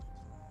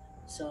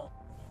 So,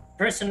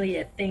 personally,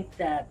 I think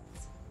that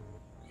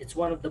it's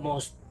one of the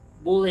most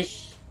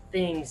bullish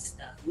things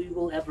that we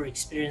will ever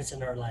experience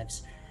in our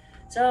lives.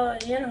 So,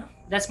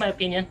 that's my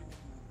opinion.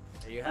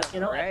 There you have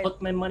it. I Alright.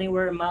 put my money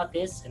where my mouth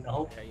is, and I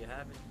hope There you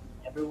have it.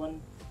 everyone.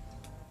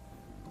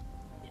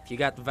 If you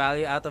got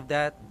value out of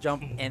that,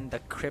 jump in the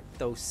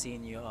crypto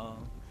scene, y'all.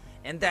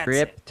 And that's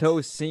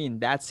Crypto scene.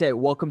 That's it.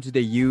 Welcome to the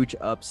huge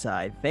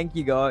upside. Thank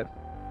you, God.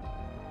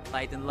 it.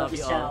 Light and love Love you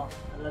this all. channel.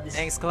 I love this.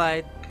 Thanks,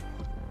 Clyde.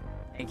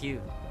 Thank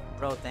you.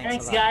 Bro, thanks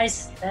Thanks, a lot. guys.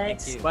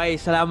 Thanks. Thank you. Bye.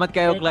 Salamat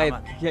kayo, Okay, Clyde.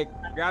 salamat.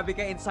 Yeah, grabe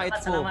ka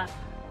insightful. Salamat.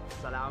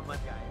 Salamat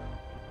kayo.